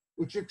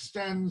which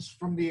extends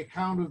from the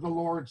account of the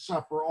Lord's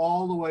Supper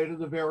all the way to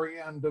the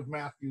very end of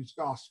Matthew's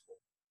gospel.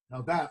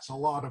 Now that's a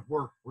lot of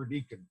work for a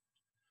deacon.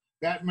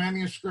 That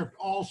manuscript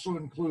also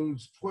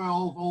includes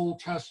 12 Old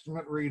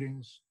Testament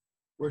readings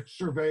which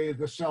survey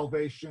the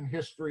salvation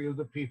history of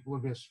the people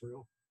of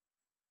Israel.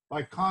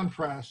 By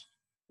contrast,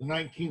 the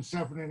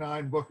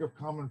 1979 Book of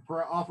Common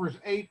Prayer offers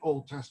 8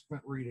 Old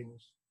Testament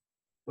readings,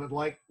 but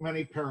like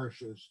many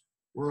parishes,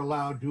 we're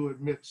allowed to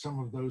omit some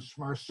of those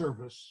from our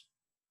service,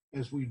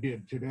 as we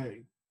did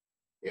today.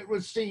 It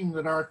would seem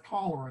that our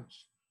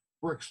tolerance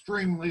for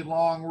extremely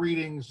long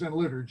readings and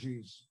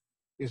liturgies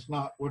is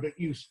not what it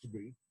used to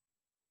be.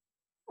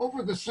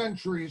 Over the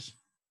centuries,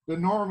 the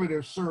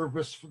normative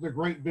service for the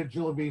Great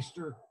Vigil of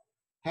Easter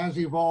has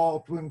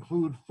evolved to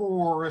include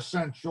 4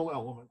 essential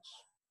elements.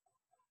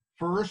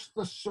 First,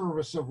 the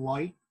service of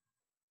light,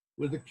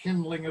 with the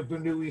kindling of the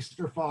new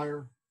Easter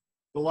fire,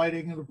 the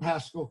lighting of the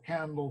Paschal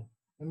candle,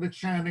 and the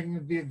chanting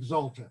of the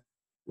Exultet,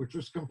 which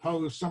was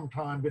composed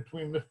sometime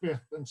between the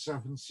 5th and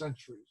 7th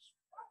centuries.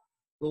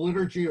 The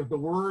liturgy of the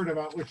Word,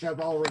 about which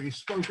I've already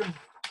spoken.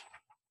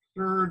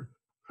 Third,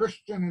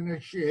 Christian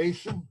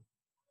initiation,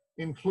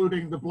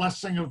 including the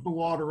blessing of the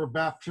water of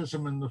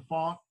baptism in the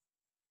font,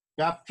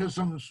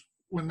 baptisms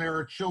when there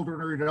are children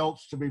or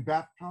adults to be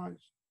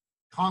baptized,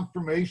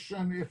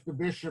 confirmation if the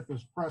bishop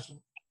is present,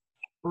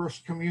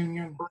 First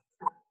Communion,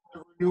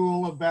 the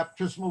renewal of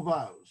baptismal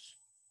vows.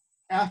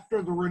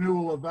 After the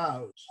renewal of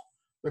vows,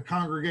 the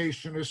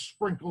congregation is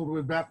sprinkled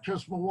with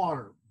baptismal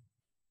water,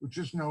 which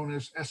is known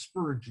as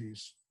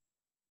asperges.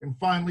 And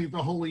finally,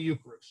 the Holy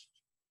Eucharist,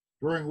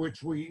 during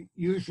which we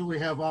usually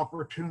have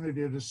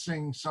opportunity to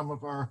sing some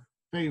of our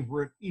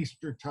favorite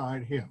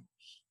Eastertide hymns.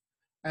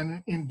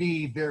 And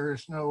indeed, there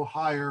is no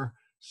higher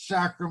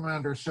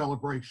sacrament or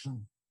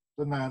celebration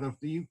than that of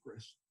the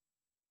Eucharist.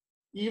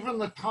 Even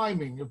the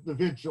timing of the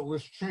vigil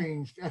is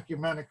changed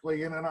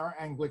ecumenically and in our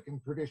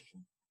Anglican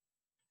tradition.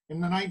 In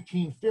the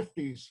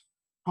 1950s,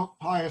 Pope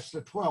Pius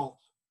XII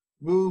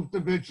moved the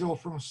vigil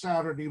from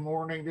Saturday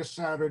morning to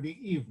Saturday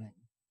evening.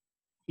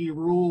 He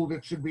ruled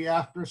it should be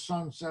after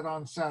sunset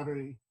on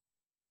Saturday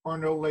or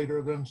no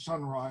later than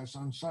sunrise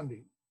on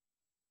Sunday.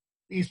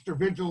 Easter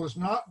Vigil has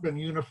not been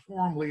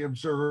uniformly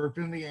observed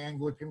in the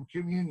Anglican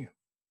Communion,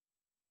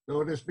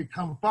 though it has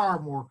become far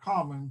more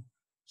common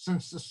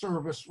since the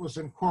service was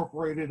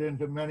incorporated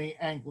into many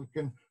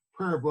Anglican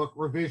prayer book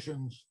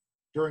revisions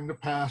during the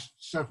past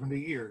 70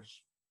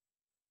 years.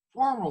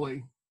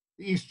 Formerly,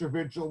 the Easter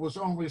Vigil was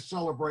only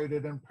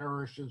celebrated in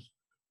parishes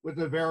with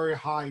a very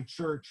high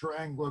church or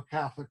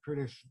Anglo-Catholic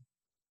tradition,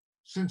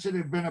 since it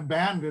had been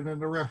abandoned in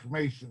the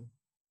Reformation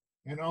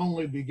and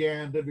only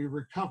began to be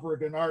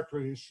recovered in our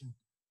tradition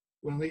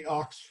when the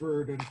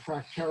Oxford and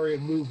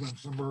Tractarian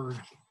movements emerged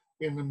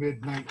in the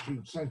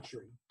mid-19th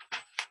century.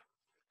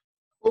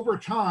 Over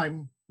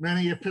time,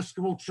 many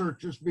Episcopal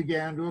churches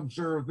began to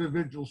observe the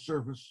Vigil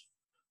service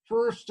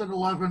first at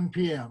 11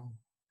 p.m.,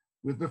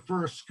 with the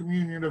First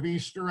Communion of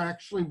Easter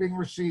actually being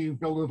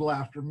received a little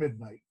after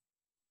midnight.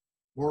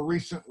 More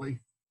recently,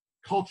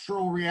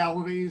 cultural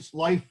realities,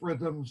 life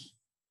rhythms,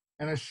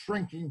 and a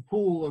shrinking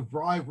pool of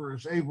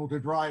drivers able to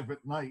drive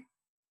at night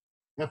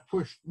have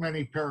pushed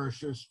many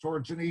parishes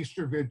towards an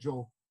Easter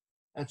Vigil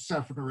at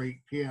 7 or 8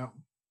 p.m.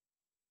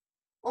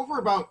 Over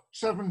about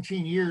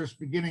 17 years,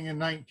 beginning in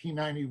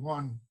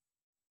 1991,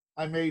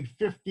 I made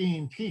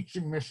 15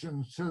 teaching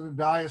missions to the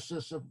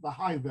Diocese of the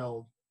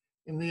Highveld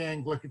in the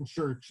Anglican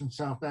Church in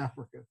South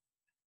Africa,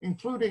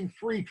 including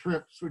 3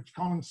 trips which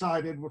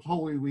coincided with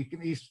Holy Week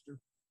and Easter.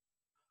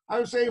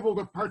 I was able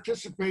to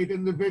participate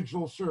in the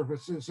vigil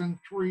services in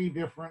 3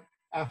 different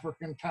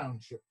African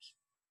townships.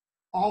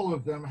 All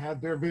of them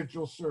had their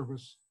vigil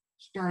service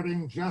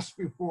starting just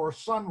before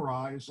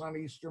sunrise on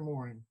Easter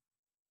morning,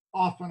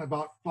 often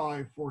about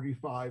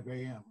 5:45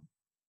 a.m.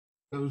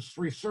 Those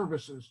 3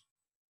 services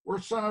were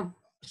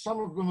some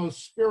of the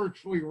most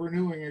spiritually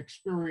renewing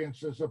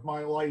experiences of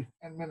my life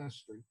and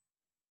ministry.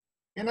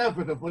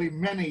 Inevitably,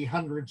 many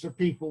hundreds of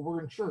people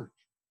were in church,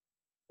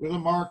 with a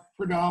marked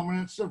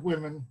predominance of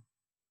women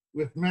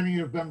with many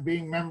of them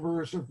being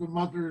members of the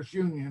Mothers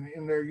Union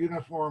in their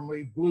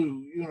uniformly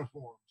blue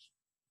uniforms.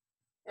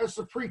 As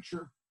the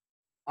preacher,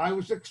 I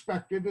was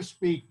expected to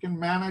speak in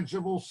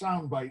manageable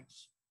sound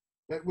bites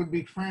that would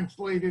be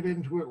translated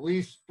into at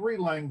least 3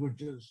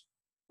 languages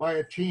by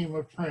a team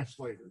of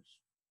translators.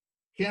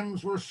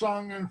 Hymns were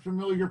sung and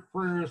familiar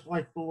prayers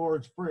like the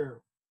Lord's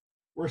Prayer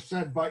were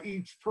said by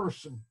each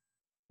person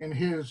in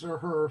his or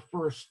her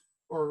first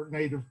or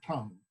native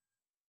tongue,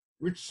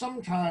 which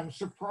sometimes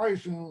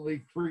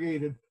surprisingly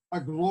created a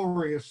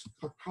glorious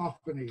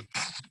cacophony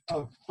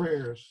of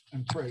prayers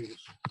and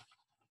praise.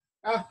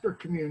 After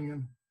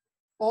communion,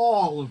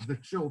 all of the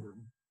children,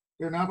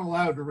 they're not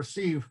allowed to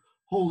receive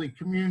Holy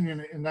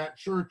Communion in that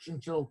church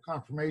until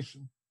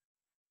confirmation,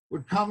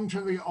 would come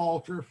to the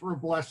altar for a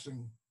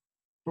blessing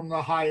from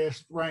the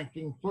highest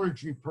ranking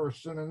clergy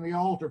person in the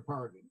altar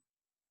party.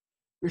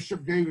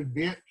 Bishop David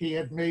Bietke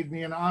had made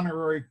me an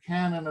honorary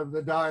canon of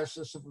the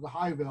Diocese of the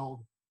Highveld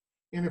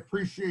in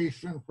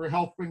appreciation for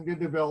helping to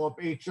develop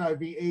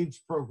HIV/AIDS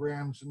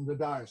programs in the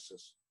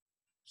diocese.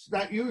 So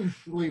that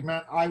usually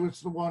meant I was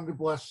the one to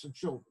bless the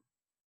children.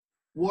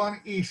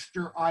 One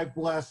Easter, I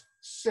blessed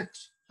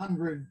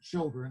 600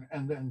 children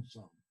and then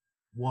some,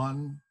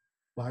 one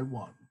by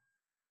one.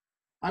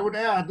 I would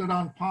add that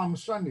on Palm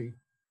Sunday,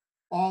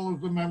 all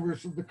of the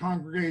members of the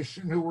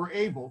congregation who were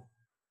able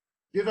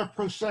did a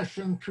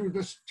procession through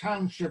this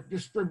township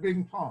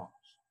distributing palms.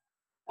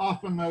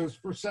 Often those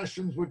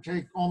processions would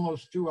take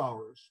almost 2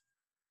 hours.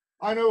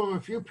 I know of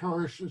a few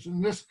parishes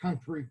in this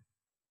country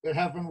that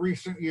have in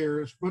recent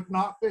years, but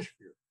not this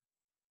year,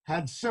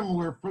 had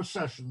similar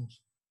processions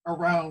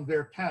around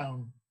their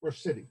town or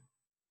city.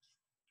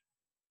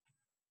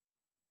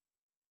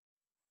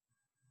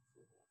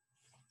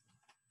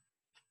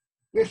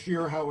 This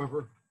year,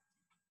 however,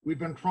 we've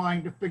been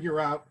trying to figure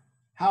out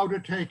how to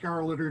take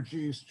our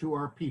liturgies to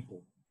our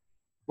people,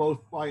 both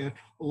by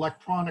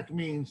electronic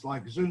means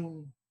like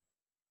Zoom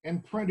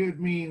and printed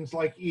means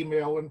like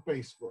email and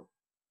Facebook.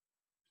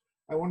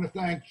 I want to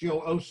thank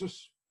Jill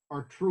Osis,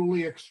 our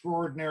truly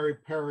extraordinary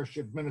parish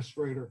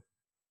administrator,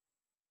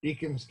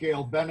 Deacons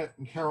Gail Bennett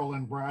and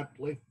Carolyn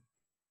Bradley,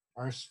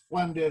 our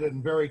splendid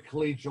and very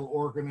collegial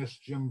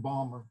organist, Jim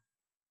Balmer,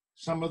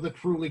 some of the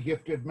truly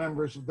gifted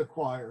members of the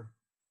choir,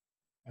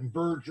 and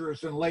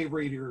vergers and lay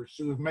readers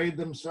who have made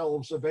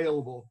themselves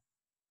available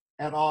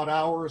at odd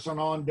hours and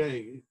odd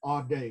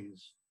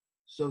days,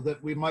 so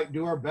that we might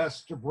do our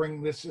best to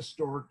bring this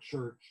historic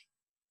church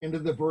into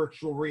the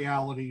virtual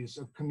realities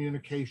of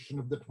communication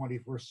of the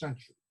 21st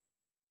century.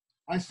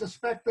 I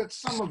suspect that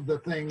some of the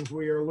things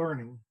we are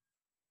learning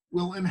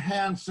will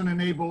enhance and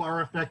enable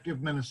our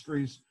effective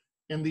ministries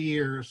in the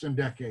years and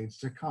decades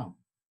to come.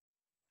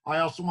 I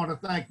also want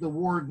to thank the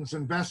wardens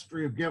and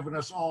vestry who have given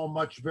us all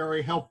much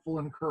very helpful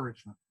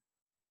encouragement,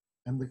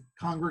 and the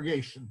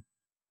congregation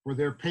for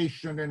their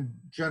patient and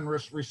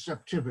generous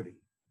receptivity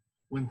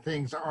when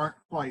things aren't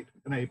quite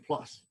an A+.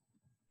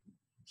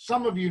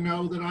 Some of you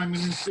know that I'm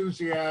an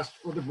enthusiast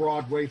for the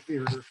Broadway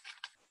theater.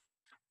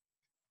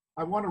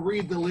 I want to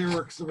read the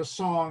lyrics of a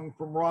song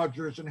from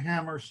Rodgers and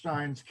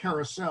Hammerstein's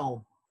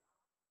Carousel,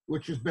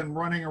 which has been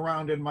running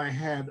around in my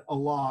head a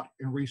lot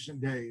in recent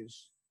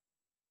days.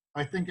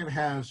 I think it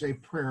has a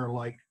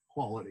prayer-like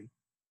quality.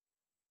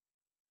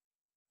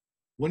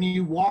 When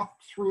you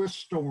walk through a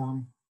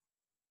storm,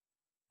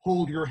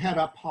 hold your head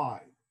up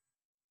high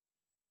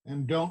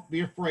and don't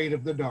be afraid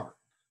of the dark.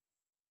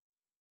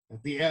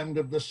 At the end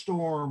of the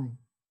storm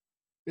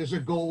is a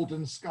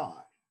golden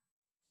sky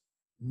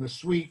and the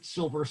sweet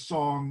silver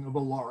song of a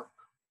lark.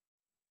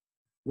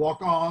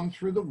 Walk on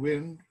through the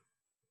wind,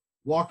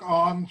 walk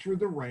on through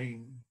the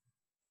rain,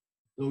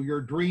 though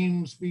your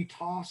dreams be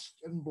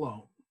tossed and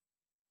blown.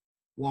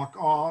 Walk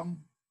on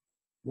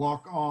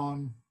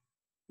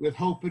with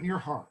hope in your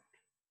heart,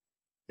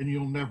 and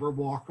you'll never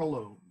walk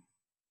alone.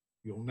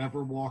 You'll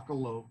never walk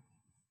alone.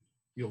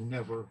 You'll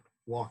never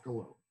walk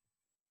alone.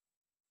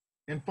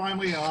 And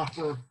finally, I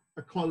offer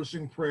a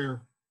closing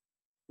prayer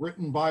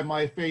written by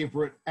my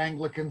favorite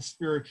Anglican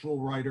spiritual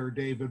writer,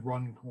 David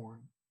Runcorn.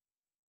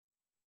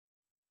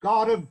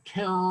 God of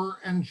terror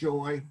and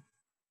joy,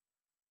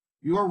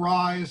 you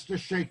arise to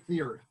shake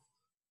the earth.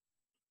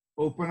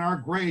 Open our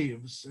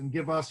graves and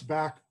give us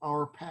back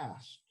our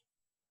past,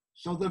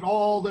 so that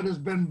all that has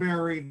been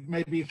buried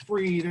may be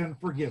freed and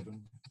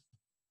forgiven,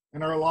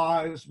 and our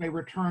lives may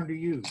return to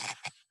you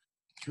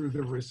through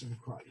the risen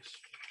Christ.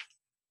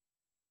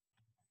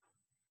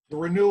 The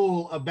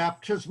renewal of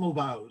baptismal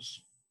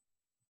vows.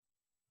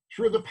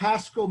 Through the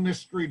Paschal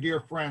mystery, dear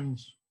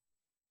friends,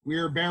 we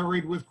are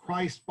buried with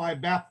Christ by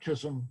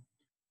baptism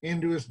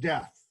into his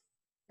death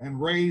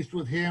and raised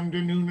with him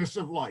to newness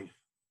of life.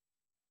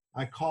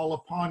 I call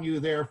upon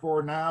you,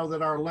 therefore, now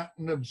that our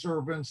Lenten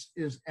observance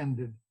is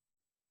ended,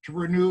 to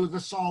renew the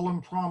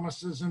solemn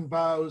promises and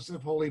vows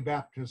of holy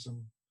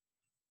baptism,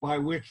 by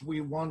which we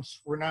once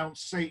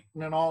renounced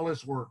Satan and all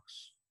his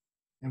works,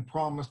 and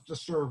promised to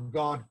serve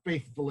God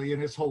faithfully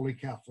in his holy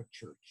Catholic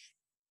Church.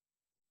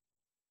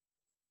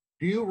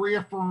 Do you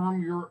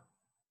reaffirm your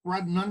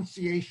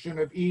renunciation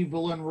of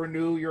evil and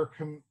renew your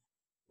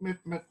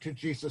commitment to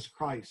Jesus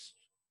Christ?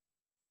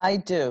 I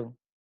do.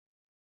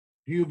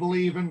 Do you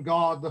believe in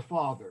God the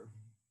Father?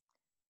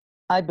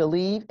 I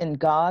believe in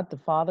God the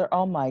Father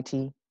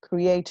Almighty,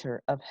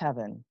 creator of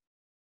heaven.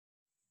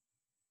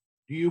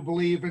 Do you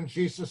believe in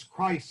Jesus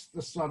Christ,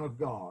 the Son of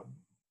God?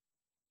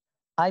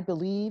 I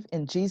believe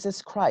in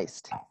Jesus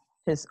Christ,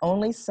 his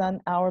only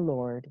Son, our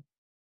Lord.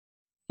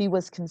 He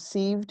was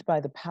conceived by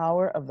the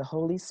power of the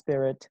Holy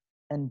Spirit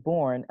and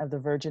born of the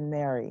Virgin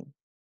Mary.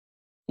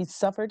 He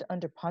suffered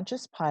under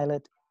Pontius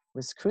Pilate,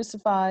 was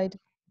crucified,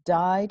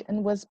 died,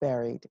 and was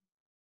buried.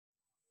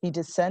 He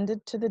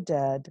descended to the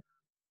dead.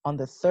 On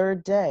the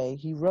third day,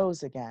 he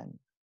rose again.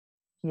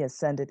 He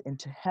ascended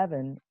into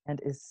heaven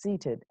and is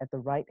seated at the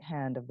right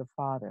hand of the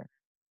Father.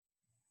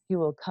 He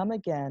will come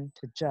again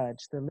to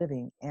judge the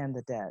living and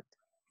the dead.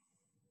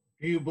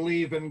 Do you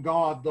believe in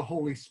God the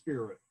Holy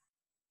Spirit?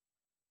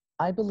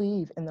 I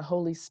believe in the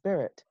Holy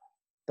Spirit,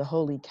 the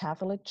Holy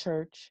Catholic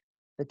Church,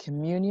 the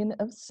communion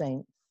of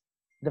saints,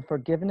 the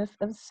forgiveness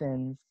of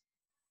sins,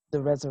 the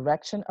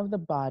resurrection of the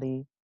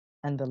body,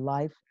 and the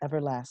life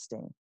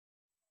everlasting.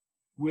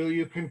 Will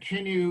you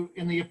continue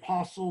in the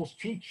apostles'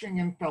 teaching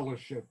and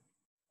fellowship,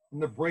 in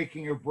the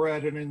breaking of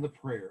bread and in the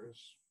prayers?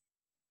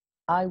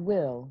 I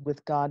will,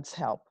 with God's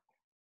help.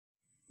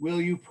 Will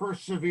you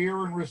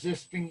persevere in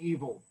resisting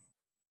evil?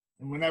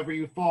 And whenever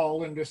you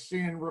fall into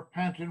sin,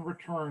 repent and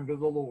return to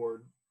the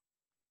Lord?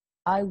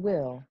 I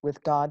will,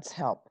 with God's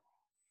help.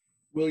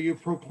 Will you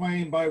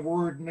proclaim by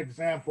word and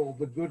example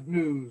the good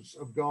news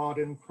of God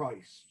in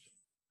Christ?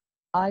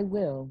 I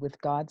will,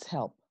 with God's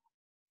help.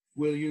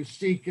 Will you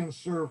seek and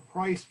serve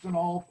Christ in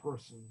all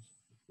persons,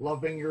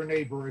 loving your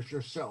neighbor as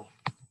yourself?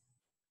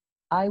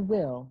 I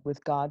will,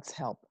 with God's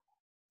help.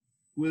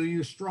 Will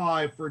you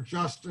strive for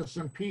justice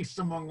and peace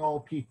among all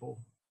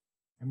people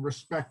and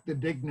respect the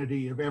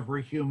dignity of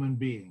every human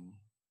being?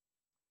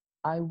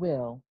 I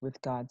will,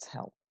 with God's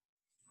help.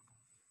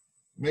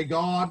 May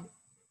God,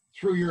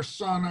 through your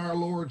Son, our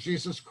Lord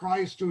Jesus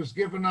Christ, who has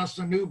given us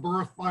a new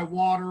birth by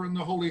water and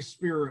the Holy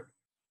Spirit,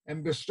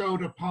 and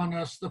bestowed upon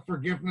us the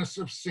forgiveness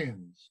of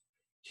sins,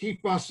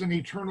 keep us in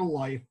eternal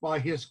life by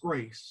his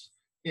grace,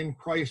 in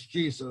Christ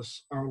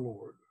Jesus our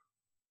Lord.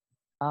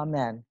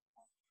 Amen.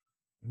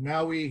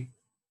 Now we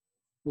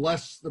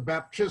bless the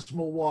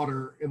baptismal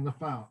water in the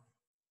fount.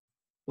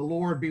 The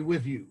Lord be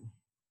with you.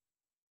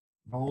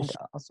 And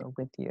also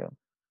with you.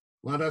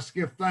 Let us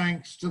give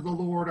thanks to the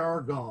Lord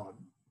our God.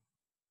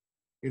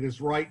 It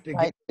is right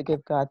to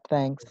give God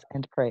thanks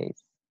and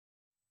praise.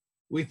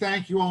 We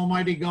thank you,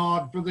 Almighty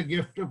God, for the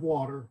gift of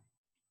water.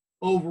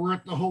 Over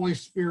it, the Holy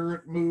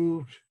Spirit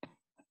moved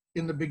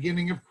in the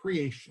beginning of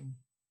creation.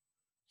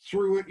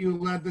 Through it, you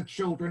led the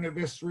children of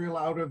Israel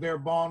out of their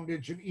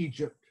bondage in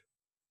Egypt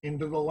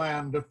into the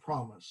land of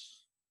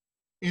promise.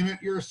 In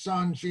it, your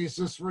Son,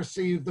 Jesus,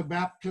 received the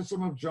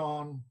baptism of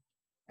John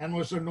and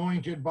was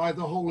anointed by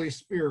the Holy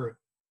Spirit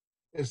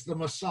as the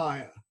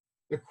Messiah,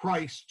 the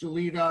Christ, to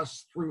lead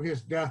us through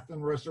his death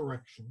and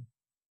resurrection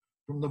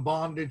from the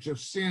bondage of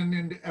sin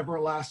into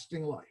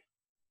everlasting life.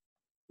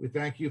 We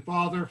thank you,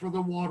 Father, for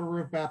the water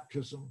of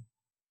baptism.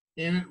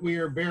 In it we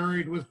are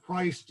buried with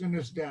Christ in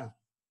his death.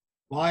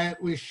 By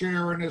it we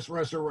share in his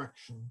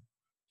resurrection.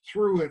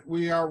 Through it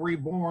we are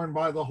reborn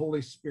by the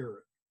Holy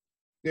Spirit.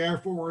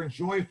 Therefore, in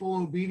joyful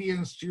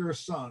obedience to your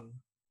Son,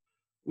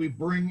 we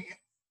bring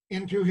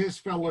into his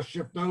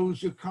fellowship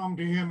those who come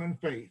to him in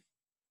faith,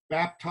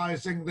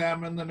 baptizing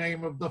them in the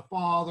name of the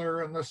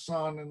Father and the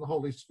Son and the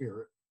Holy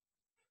Spirit.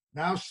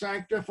 Now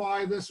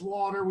sanctify this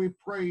water, we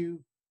pray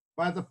you,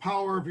 by the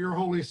power of your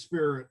Holy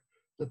Spirit,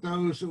 that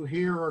those who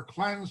hear are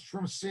cleansed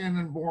from sin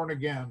and born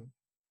again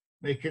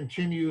may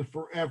continue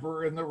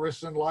forever in the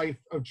risen life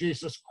of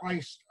Jesus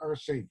Christ, our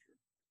Savior.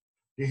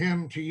 To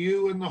him, to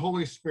you, and the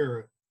Holy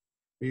Spirit,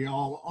 be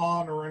all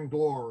honor and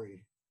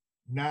glory,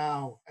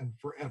 now and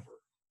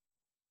forever.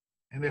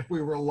 And if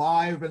we were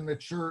live in the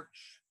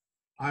church,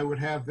 I would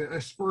have the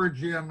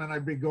aspergium and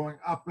I'd be going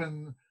up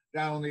and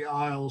down the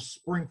aisles,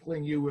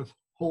 sprinkling you with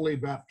holy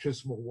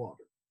baptismal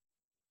water.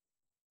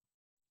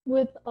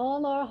 With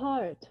all our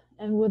heart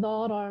and with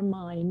all our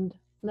mind,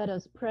 let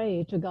us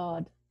pray to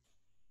God.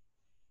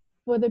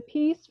 For the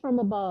peace from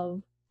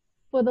above,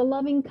 for the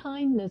loving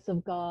kindness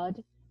of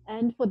God,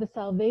 and for the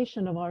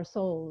salvation of our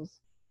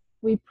souls,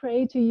 we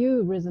pray to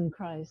you, risen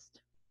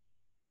Christ.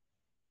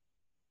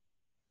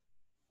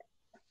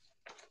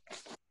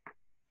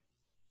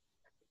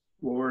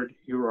 Lord,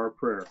 hear our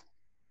prayer.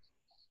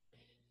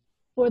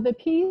 For the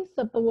peace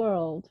of the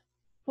world,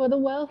 for the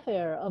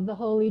welfare of the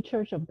Holy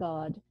Church of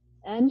God,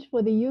 and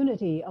for the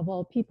unity of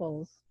all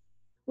peoples,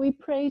 we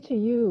pray to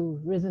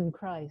you, risen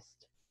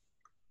Christ.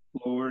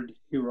 Lord,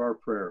 hear our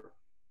prayer.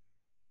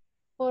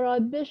 For our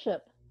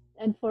bishop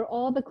and for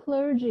all the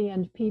clergy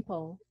and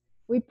people,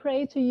 we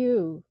pray to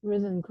you,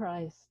 risen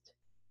Christ.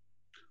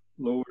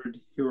 Lord,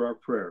 hear our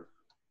prayer.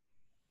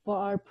 For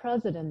our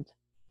president,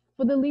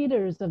 for the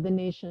leaders of the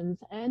nations,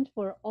 and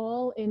for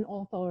all in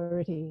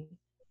authority,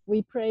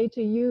 we pray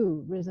to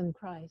you, risen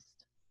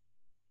Christ.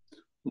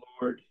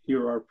 Lord,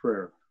 hear our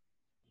prayer.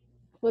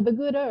 for the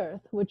good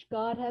earth which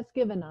God has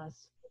given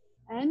us,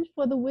 and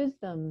for the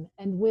wisdom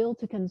and will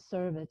to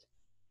conserve it,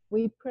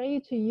 we pray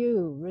to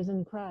you,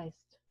 risen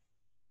Christ.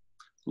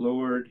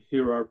 Lord,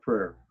 hear our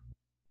prayer.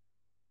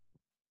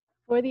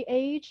 For the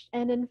aged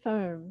and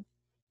infirm,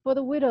 for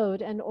the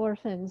widowed and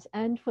orphans,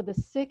 and for the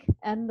sick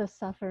and the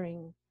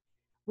suffering,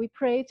 we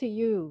pray to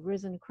you,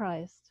 risen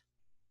Christ.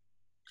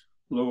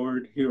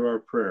 Lord, hear our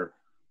prayer.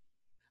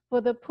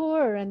 For the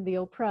poor and the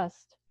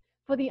oppressed,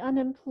 for the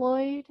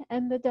unemployed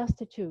and the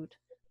destitute,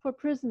 for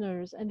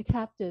prisoners and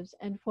captives,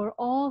 and for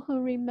all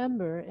who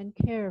remember and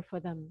care for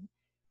them,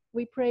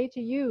 we pray to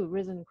you,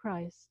 risen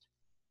Christ.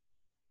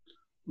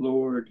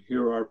 Lord,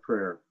 hear our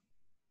prayer.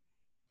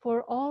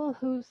 For all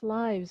whose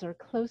lives are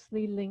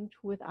closely linked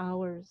with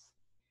ours,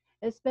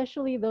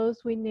 especially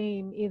those we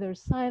name either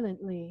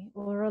silently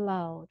or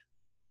aloud,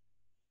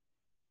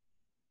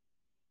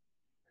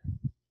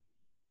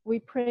 we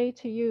pray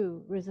to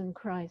you, risen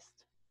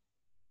Christ.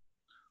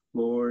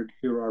 Lord,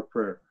 hear our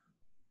prayer.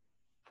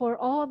 For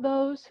all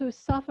those who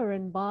suffer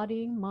in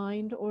body,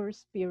 mind, or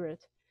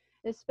spirit,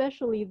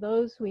 especially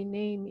those we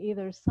name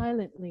either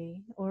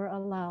silently or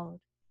aloud,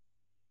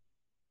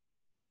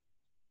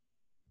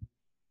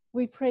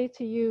 we pray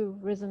to you,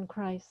 risen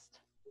Christ.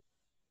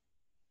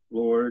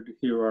 Lord,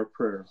 hear our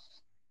prayer.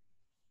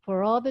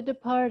 For all the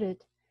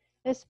departed,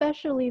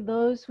 especially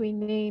those we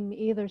name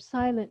either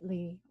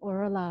silently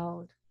or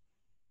aloud,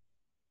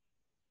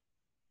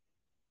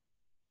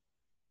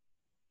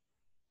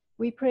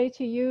 we pray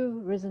to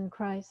you, risen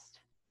Christ.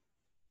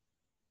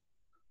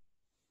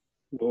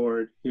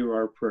 Lord, hear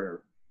our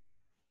prayer.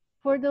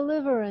 For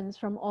deliverance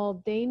from all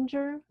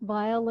danger,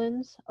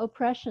 violence,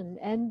 oppression,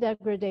 and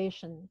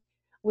degradation,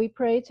 we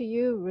pray to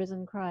you,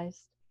 risen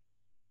Christ.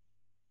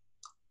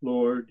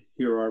 Lord,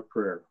 hear our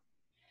prayer.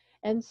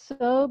 And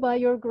so, by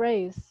your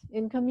grace,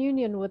 in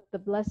communion with the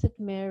Blessed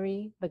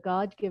Mary, the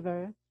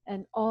God-giver,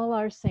 and all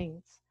our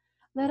saints,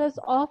 let us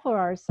offer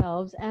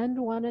ourselves and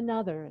one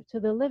another to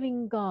the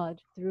living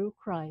God through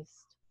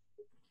Christ.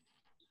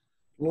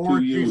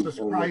 Lord you, Jesus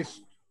O Lord.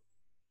 Christ,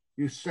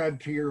 you said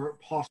to your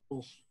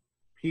apostles,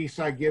 peace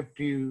I give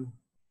to you,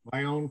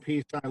 my own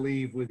peace I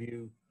leave with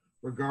you.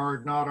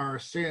 Regard not our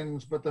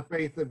sins, but the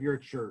faith of your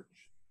church,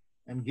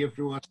 and give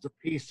to us the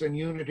peace and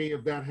unity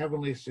of that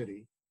heavenly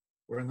city,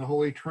 where in the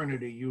Holy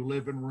Trinity you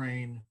live and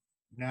reign,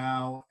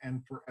 now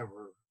and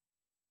forever.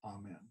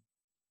 Amen.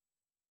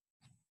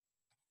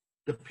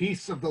 The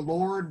peace of the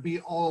Lord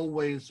be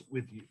always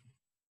with you.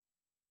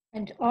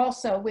 And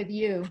also with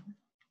you.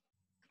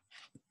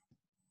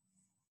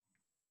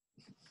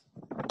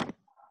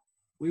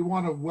 We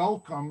want to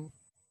welcome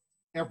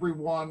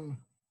everyone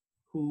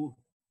who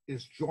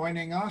is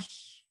joining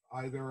us,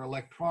 either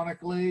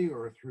electronically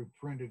or through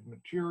printed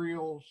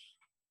materials.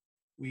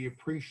 We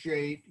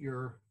appreciate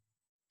your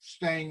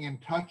staying in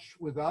touch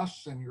with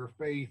us and your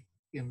faith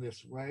in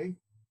this way.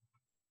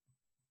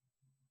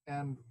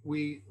 And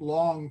we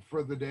long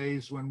for the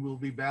days when we'll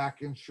be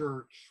back in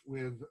church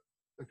with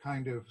the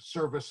kind of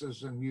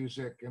services and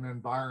music and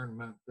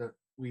environment that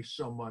we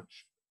so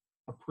much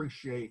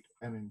appreciate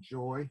and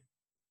enjoy.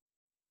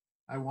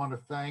 I want to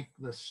thank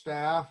the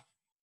staff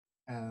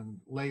and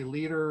lay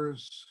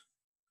leaders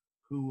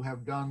who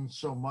have done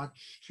so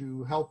much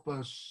to help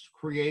us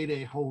create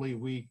a Holy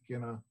Week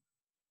in a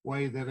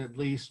way that, at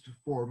least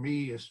for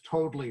me, is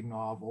totally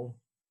novel.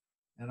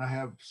 And I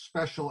have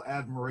special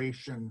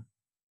admiration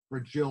for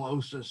Jill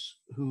Osis,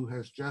 who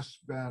has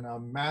just been a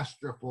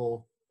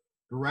masterful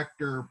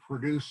director,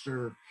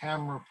 producer,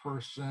 camera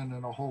person,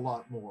 and a whole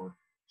lot more.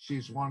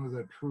 She's one of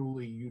the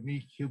truly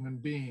unique human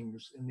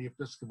beings in the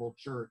Episcopal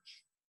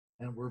Church,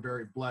 and we're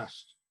very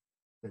blessed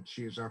that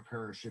she is our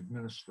parish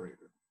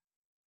administrator.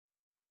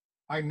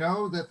 I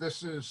know that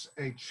this is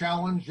a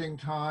challenging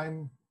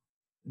time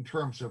in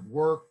terms of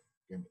work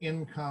and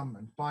income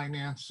and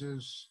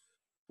finances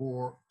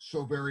for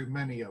so very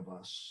many of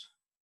us.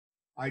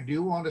 I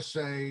do want to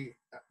say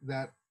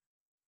that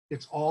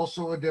it's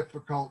also a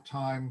difficult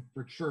time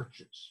for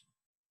churches.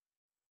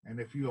 And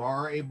if you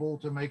are able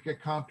to make a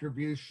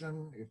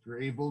contribution, if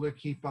you're able to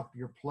keep up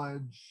your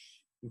pledge,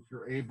 if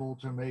you're able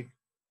to make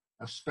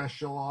a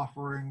special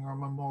offering or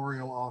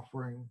memorial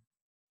offering,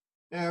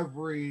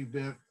 every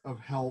bit of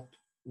help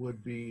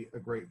would be a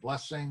great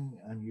blessing,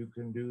 and you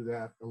can do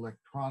that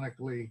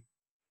electronically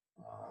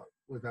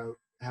without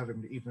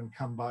having to even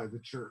come by the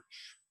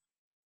church.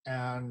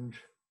 And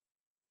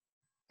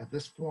at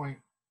this point,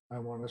 I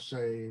want to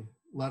say,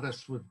 let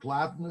us with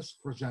gladness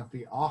present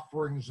the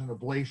offerings and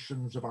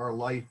oblations of our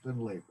life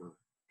and labor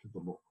to the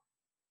Lord.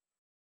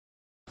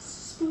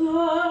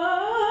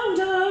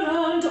 Splendor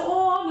and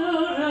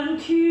honor and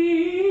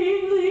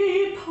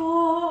kingly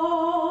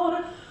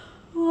power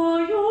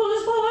are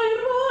yours by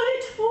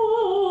right, O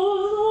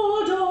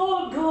Lord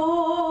our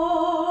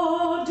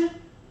God.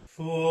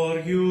 For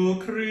you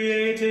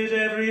created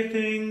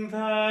everything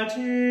that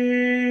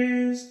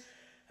is,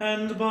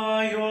 and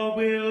by your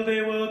will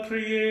they were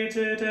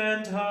created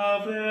and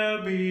have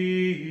their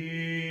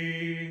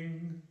being.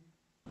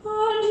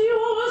 And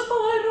yours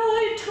by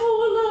right, O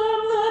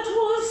Lamb that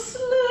was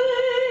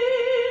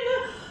slain,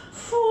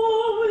 for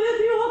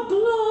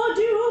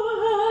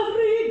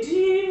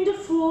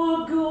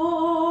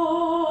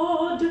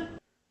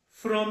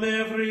from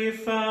every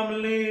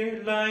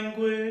family,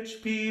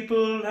 language,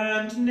 people,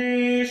 and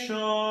nation,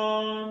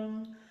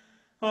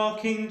 a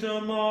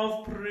kingdom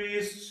of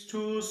priests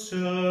to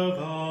serve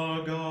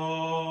our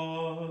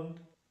God.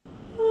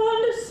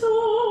 And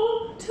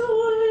so to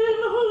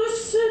him who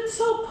sits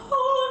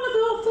upon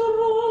the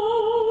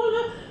throne,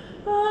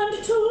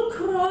 and to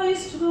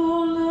Christ the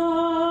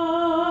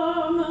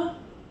Lamb,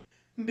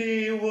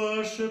 be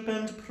worship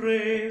and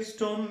praise,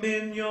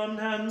 dominion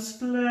and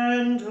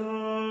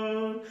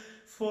splendor,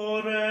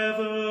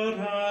 forever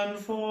and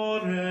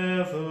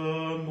forevermore.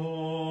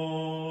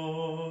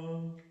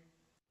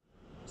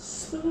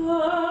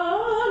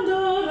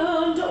 splendor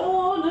and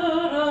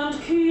honor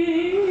and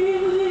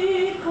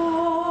kingly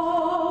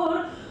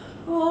power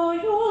are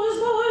yours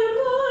by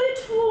right,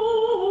 O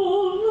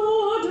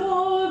Lord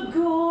our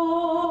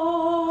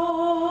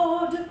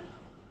God.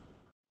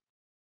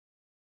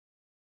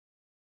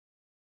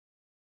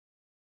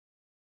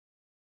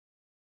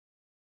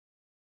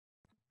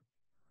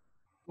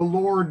 The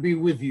Lord be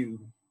with you.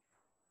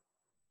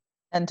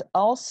 And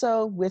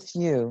also with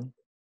you.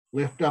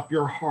 Lift up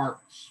your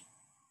hearts.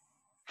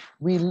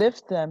 We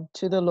lift them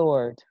to the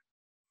Lord.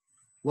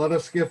 Let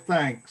us give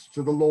thanks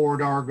to the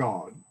Lord our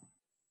God.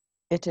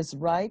 It is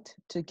right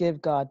to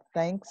give God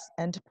thanks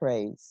and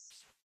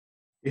praise.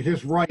 It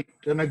is right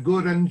and a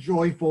good and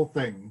joyful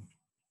thing,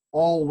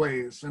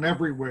 always and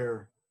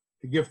everywhere,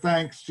 to give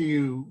thanks to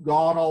you,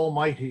 God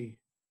Almighty,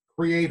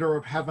 creator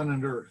of heaven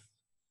and earth.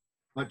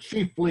 But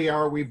chiefly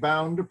are we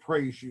bound to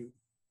praise you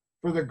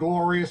for the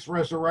glorious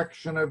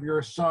resurrection of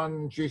your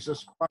Son,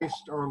 Jesus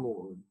Christ our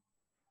Lord.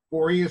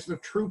 For he is the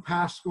true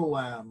Paschal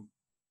Lamb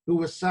who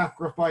was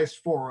sacrificed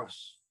for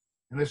us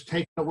and has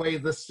taken away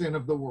the sin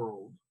of the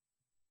world.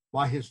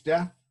 By his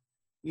death,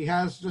 he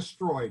has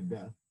destroyed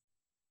death,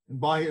 and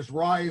by his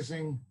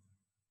rising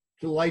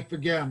to life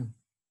again,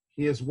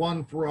 he has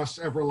won for us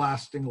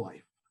everlasting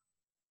life.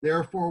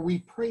 Therefore, we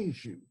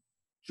praise you,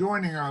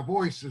 joining our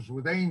voices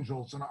with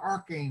angels and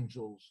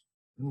archangels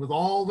and with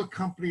all the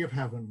company of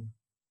heaven,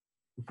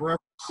 who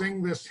forever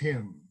sing this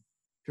hymn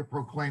to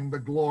proclaim the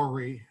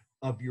glory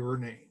of your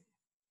name.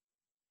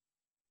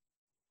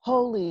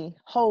 Holy,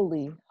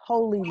 holy,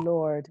 holy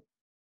Lord,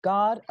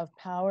 God of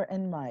power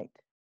and might.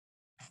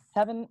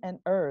 Heaven and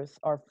earth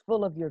are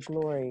full of your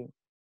glory.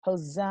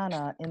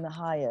 Hosanna in the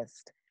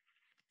highest.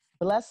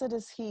 Blessed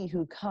is he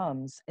who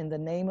comes in the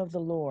name of the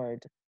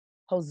Lord.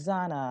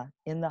 Hosanna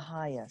in the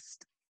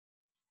highest.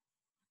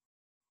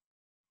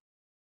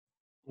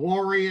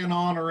 Glory and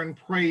honor and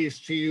praise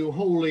to you,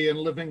 holy and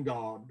living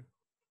God,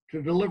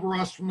 to deliver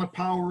us from the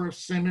power of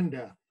sin and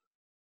death,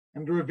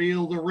 and to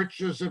reveal the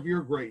riches of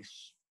your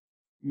grace.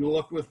 You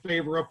look with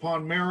favor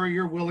upon Mary,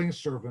 your willing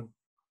servant,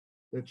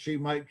 that she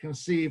might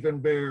conceive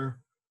and bear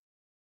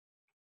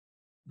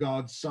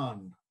God's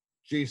Son,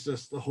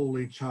 Jesus, the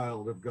holy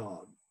child of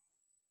God.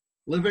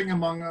 Living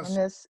among us, And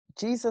as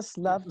Jesus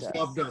loved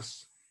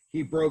us.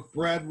 He broke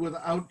bread with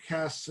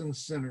outcasts and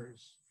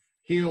sinners,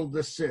 healed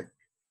the sick,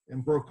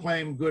 and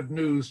proclaimed good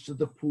news to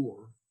the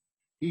poor.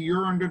 He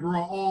yearned to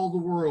draw all the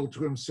world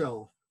to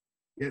himself,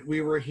 yet we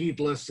were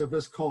heedless of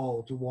his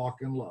call to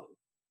walk in love.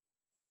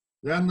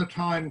 Then the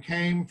time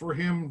came for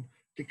him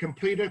to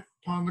complete it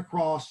upon the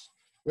cross,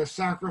 the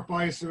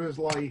sacrifice of his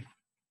life,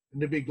 and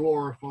to be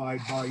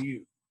glorified by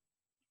you.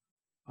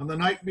 On the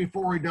night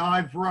before he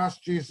died for us,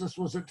 Jesus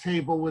was at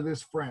table with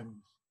his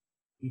friends.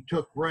 He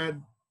took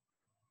bread,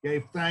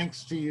 gave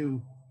thanks to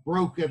you,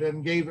 broke it,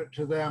 and gave it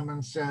to them,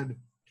 and said,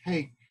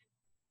 "Take,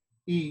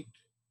 eat.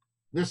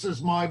 This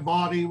is my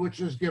body, which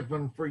is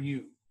given for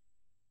you.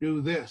 Do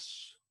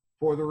this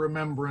for the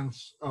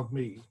remembrance of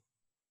me."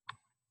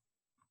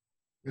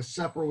 As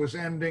supper was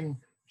ending,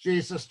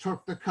 Jesus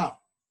took the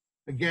cup.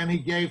 Again, he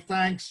gave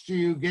thanks to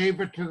you, gave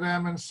it to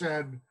them, and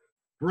said,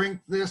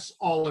 "Drink this,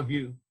 all of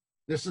you.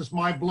 This is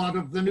my blood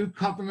of the new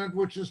covenant,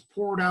 which is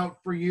poured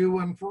out for you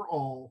and for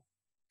all,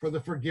 for the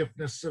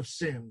forgiveness of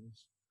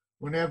sins.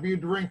 Whenever you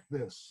drink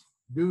this,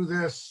 do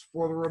this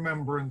for the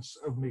remembrance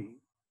of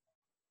me."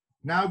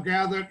 Now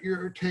gather at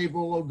your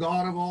table, O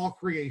God of all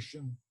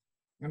creation,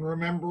 and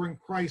remembering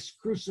Christ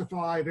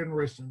crucified and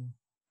risen,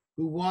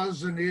 who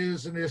was and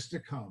is to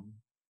come.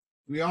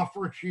 We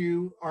offer to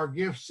you our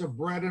gifts of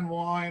bread and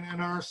wine, and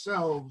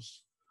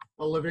ourselves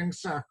a living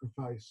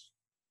sacrifice.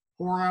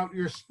 Pour out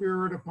your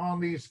Spirit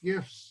upon these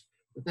gifts,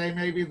 that they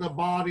may be the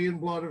body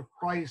and blood of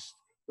Christ,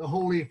 the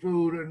holy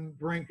food and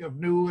drink of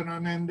new and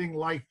unending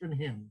life in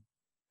him.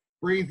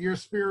 Breathe your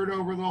Spirit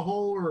over the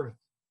whole earth,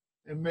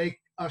 and make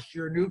us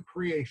your new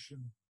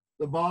creation,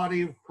 the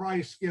body of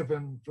Christ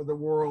given for the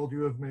world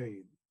you have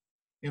made.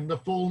 In the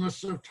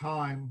fullness of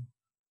time,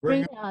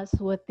 Bring us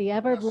with the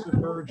ever-blessed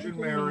Virgin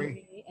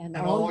Mary and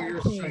all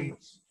your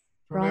saints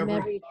from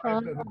every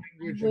tribe,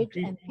 language,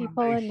 and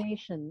people and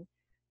nation,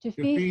 to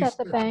feast at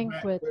the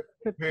banquet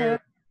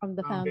prepared from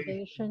the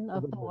foundation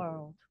of the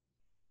world.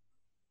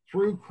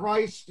 Through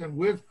Christ and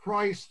with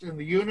Christ in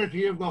the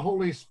unity of the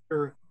Holy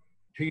Spirit,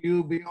 to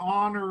you be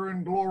honor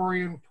and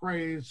glory and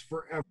praise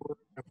forever and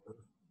ever.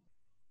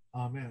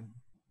 Amen.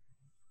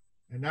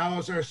 And now,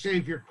 as our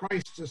Savior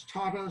Christ has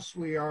taught us,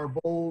 we are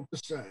bold to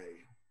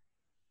say,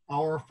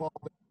 Our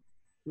Father,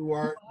 who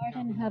art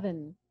in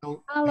heaven,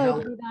 hallowed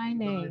hallowed be be thy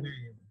name.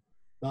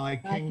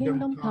 Thy Thy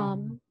kingdom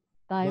come,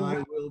 thy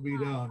thy will be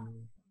done,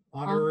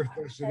 on earth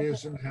as it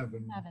is in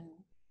heaven.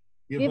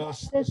 Give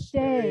us this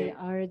day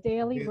our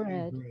daily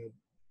bread,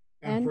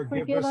 and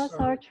forgive us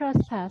our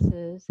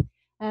trespasses,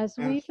 as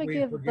we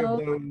forgive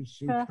those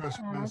who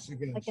trespass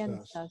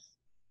against us.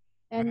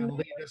 And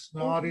lead us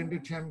not into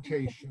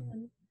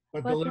temptation,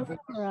 but deliver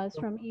us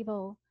from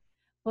evil.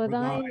 For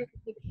thine is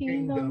the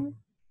kingdom,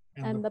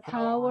 and the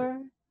power,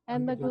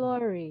 and the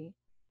glory,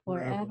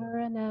 forever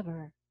and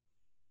ever.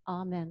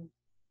 Amen.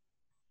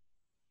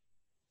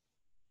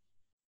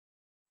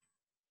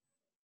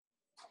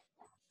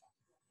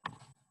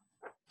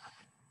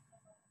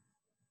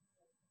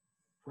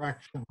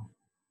 Fraction.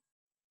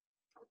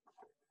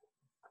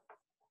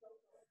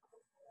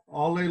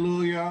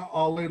 Alleluia,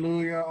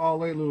 alleluia,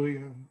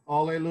 alleluia,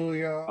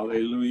 alleluia.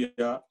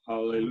 Alleluia,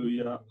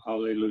 alleluia,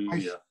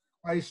 alleluia.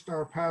 Christ,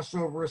 our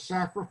Passover, is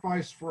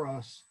sacrificed for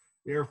us.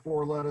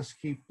 Therefore, let us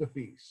keep the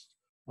feast.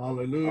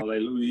 Alleluia.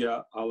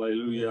 Alleluia,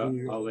 alleluia,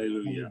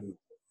 alleluia.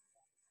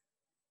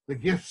 The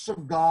gifts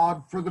of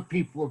God for the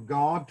people of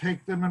God,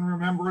 take them in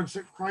remembrance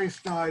that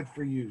Christ died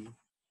for you,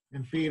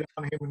 and feed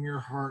on him in your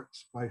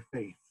hearts by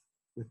faith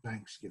with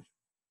thanksgiving.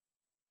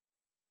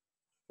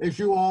 As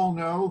you all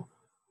know,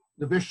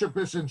 the bishop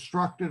has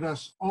instructed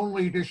us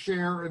only to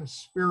share in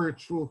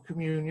spiritual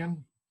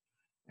communion,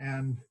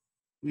 and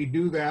we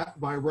do that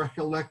by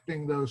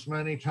recollecting those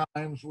many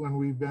times when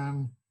we've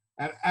been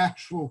at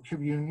actual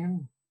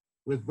communion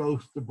with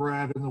both the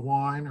bread and the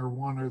wine, or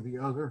one or the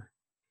other.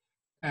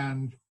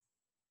 And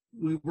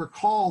we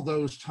recall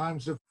those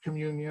times of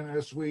communion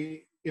as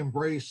we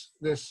embrace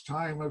this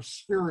time of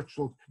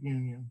spiritual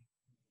communion,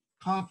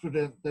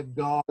 confident that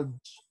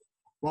God's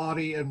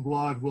body and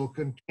blood will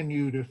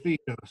continue to feed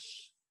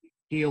us,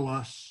 heal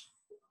us,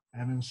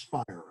 and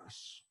inspire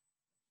us.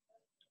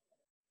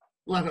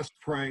 Let us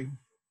pray.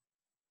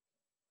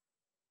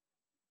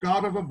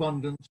 God of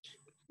abundance,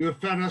 you have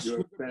fed us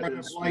with the bread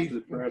of life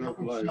and cup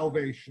of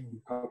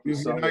salvation. You've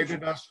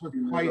united us with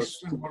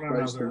Christ and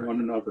one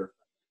another.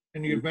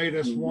 And you've made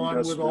us one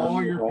with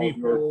all your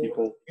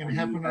people in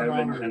heaven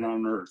and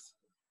on earth.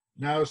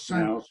 Now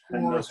send us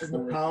forth in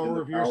the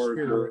power of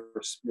your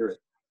Spirit,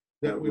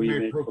 that we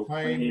may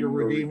proclaim your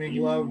redeeming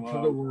love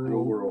to the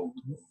world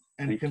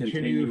and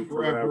continue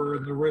forever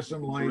in the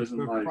risen life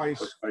of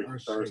Christ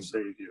our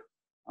Savior.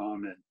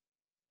 Amen.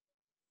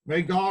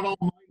 May God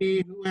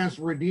Almighty, who has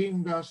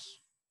redeemed us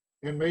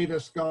and made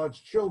us God's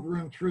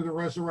children through the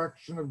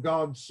resurrection of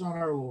God's Son,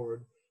 our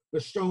Lord,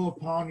 bestow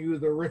upon you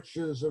the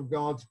riches of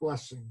God's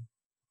blessing.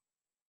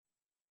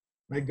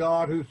 May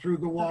God, who through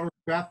the water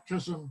of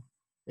baptism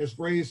has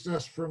raised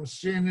us from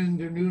sin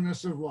into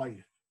newness of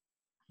life,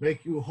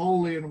 make you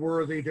holy and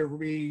worthy to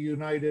be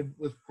united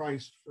with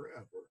Christ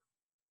forever.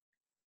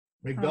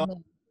 May God,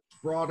 who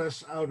brought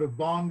us out of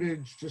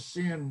bondage to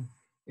sin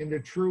into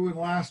true and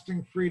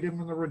lasting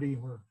freedom in the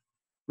Redeemer,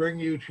 bring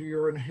you to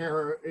your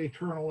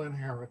eternal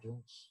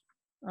inheritance.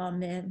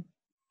 Amen.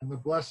 And the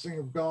blessing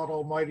of God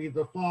Almighty,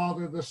 the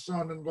Father, the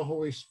Son, and the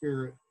Holy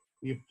Spirit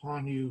be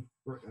upon you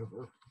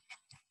forever.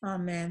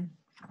 Amen.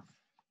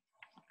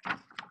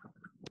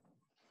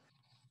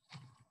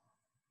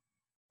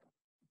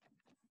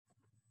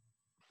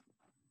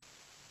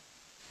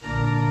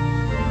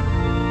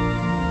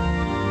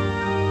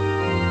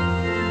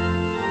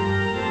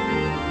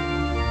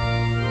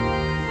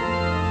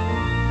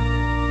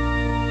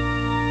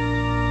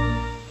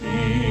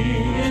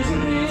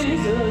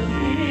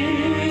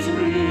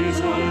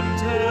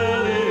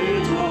 Tell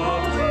it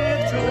out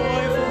with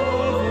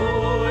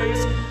joyful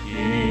voice.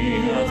 He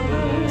has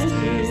blessed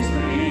his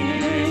free.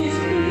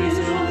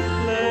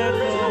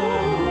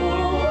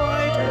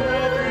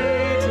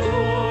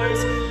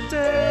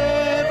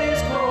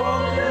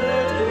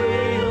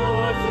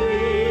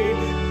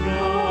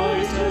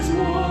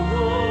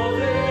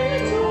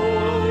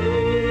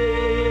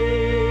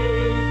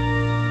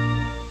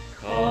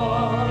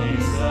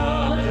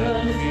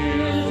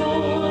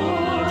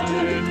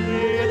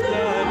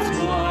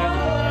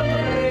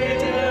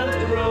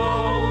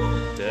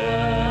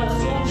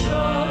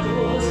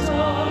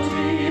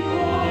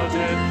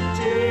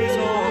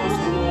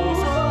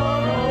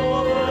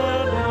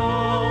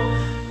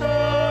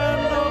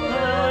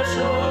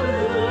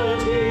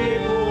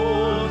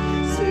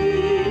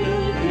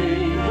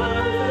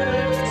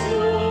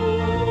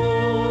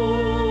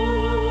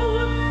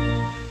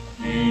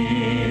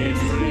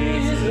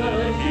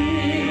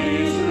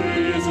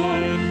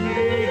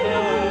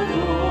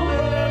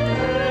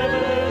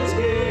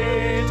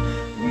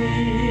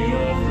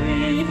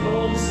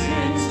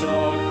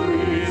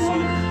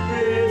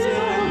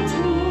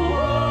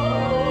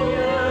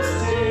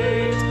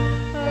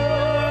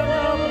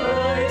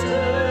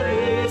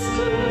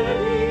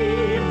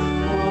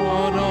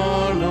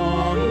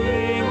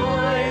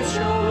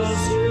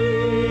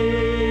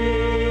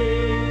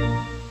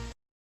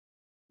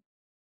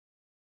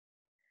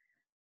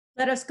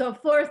 Let us go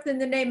forth in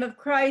the name of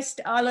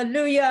Christ.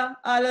 Alleluia,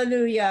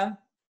 alleluia.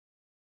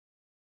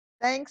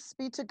 Thanks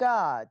be to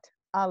God.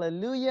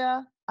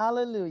 Alleluia,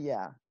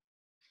 alleluia.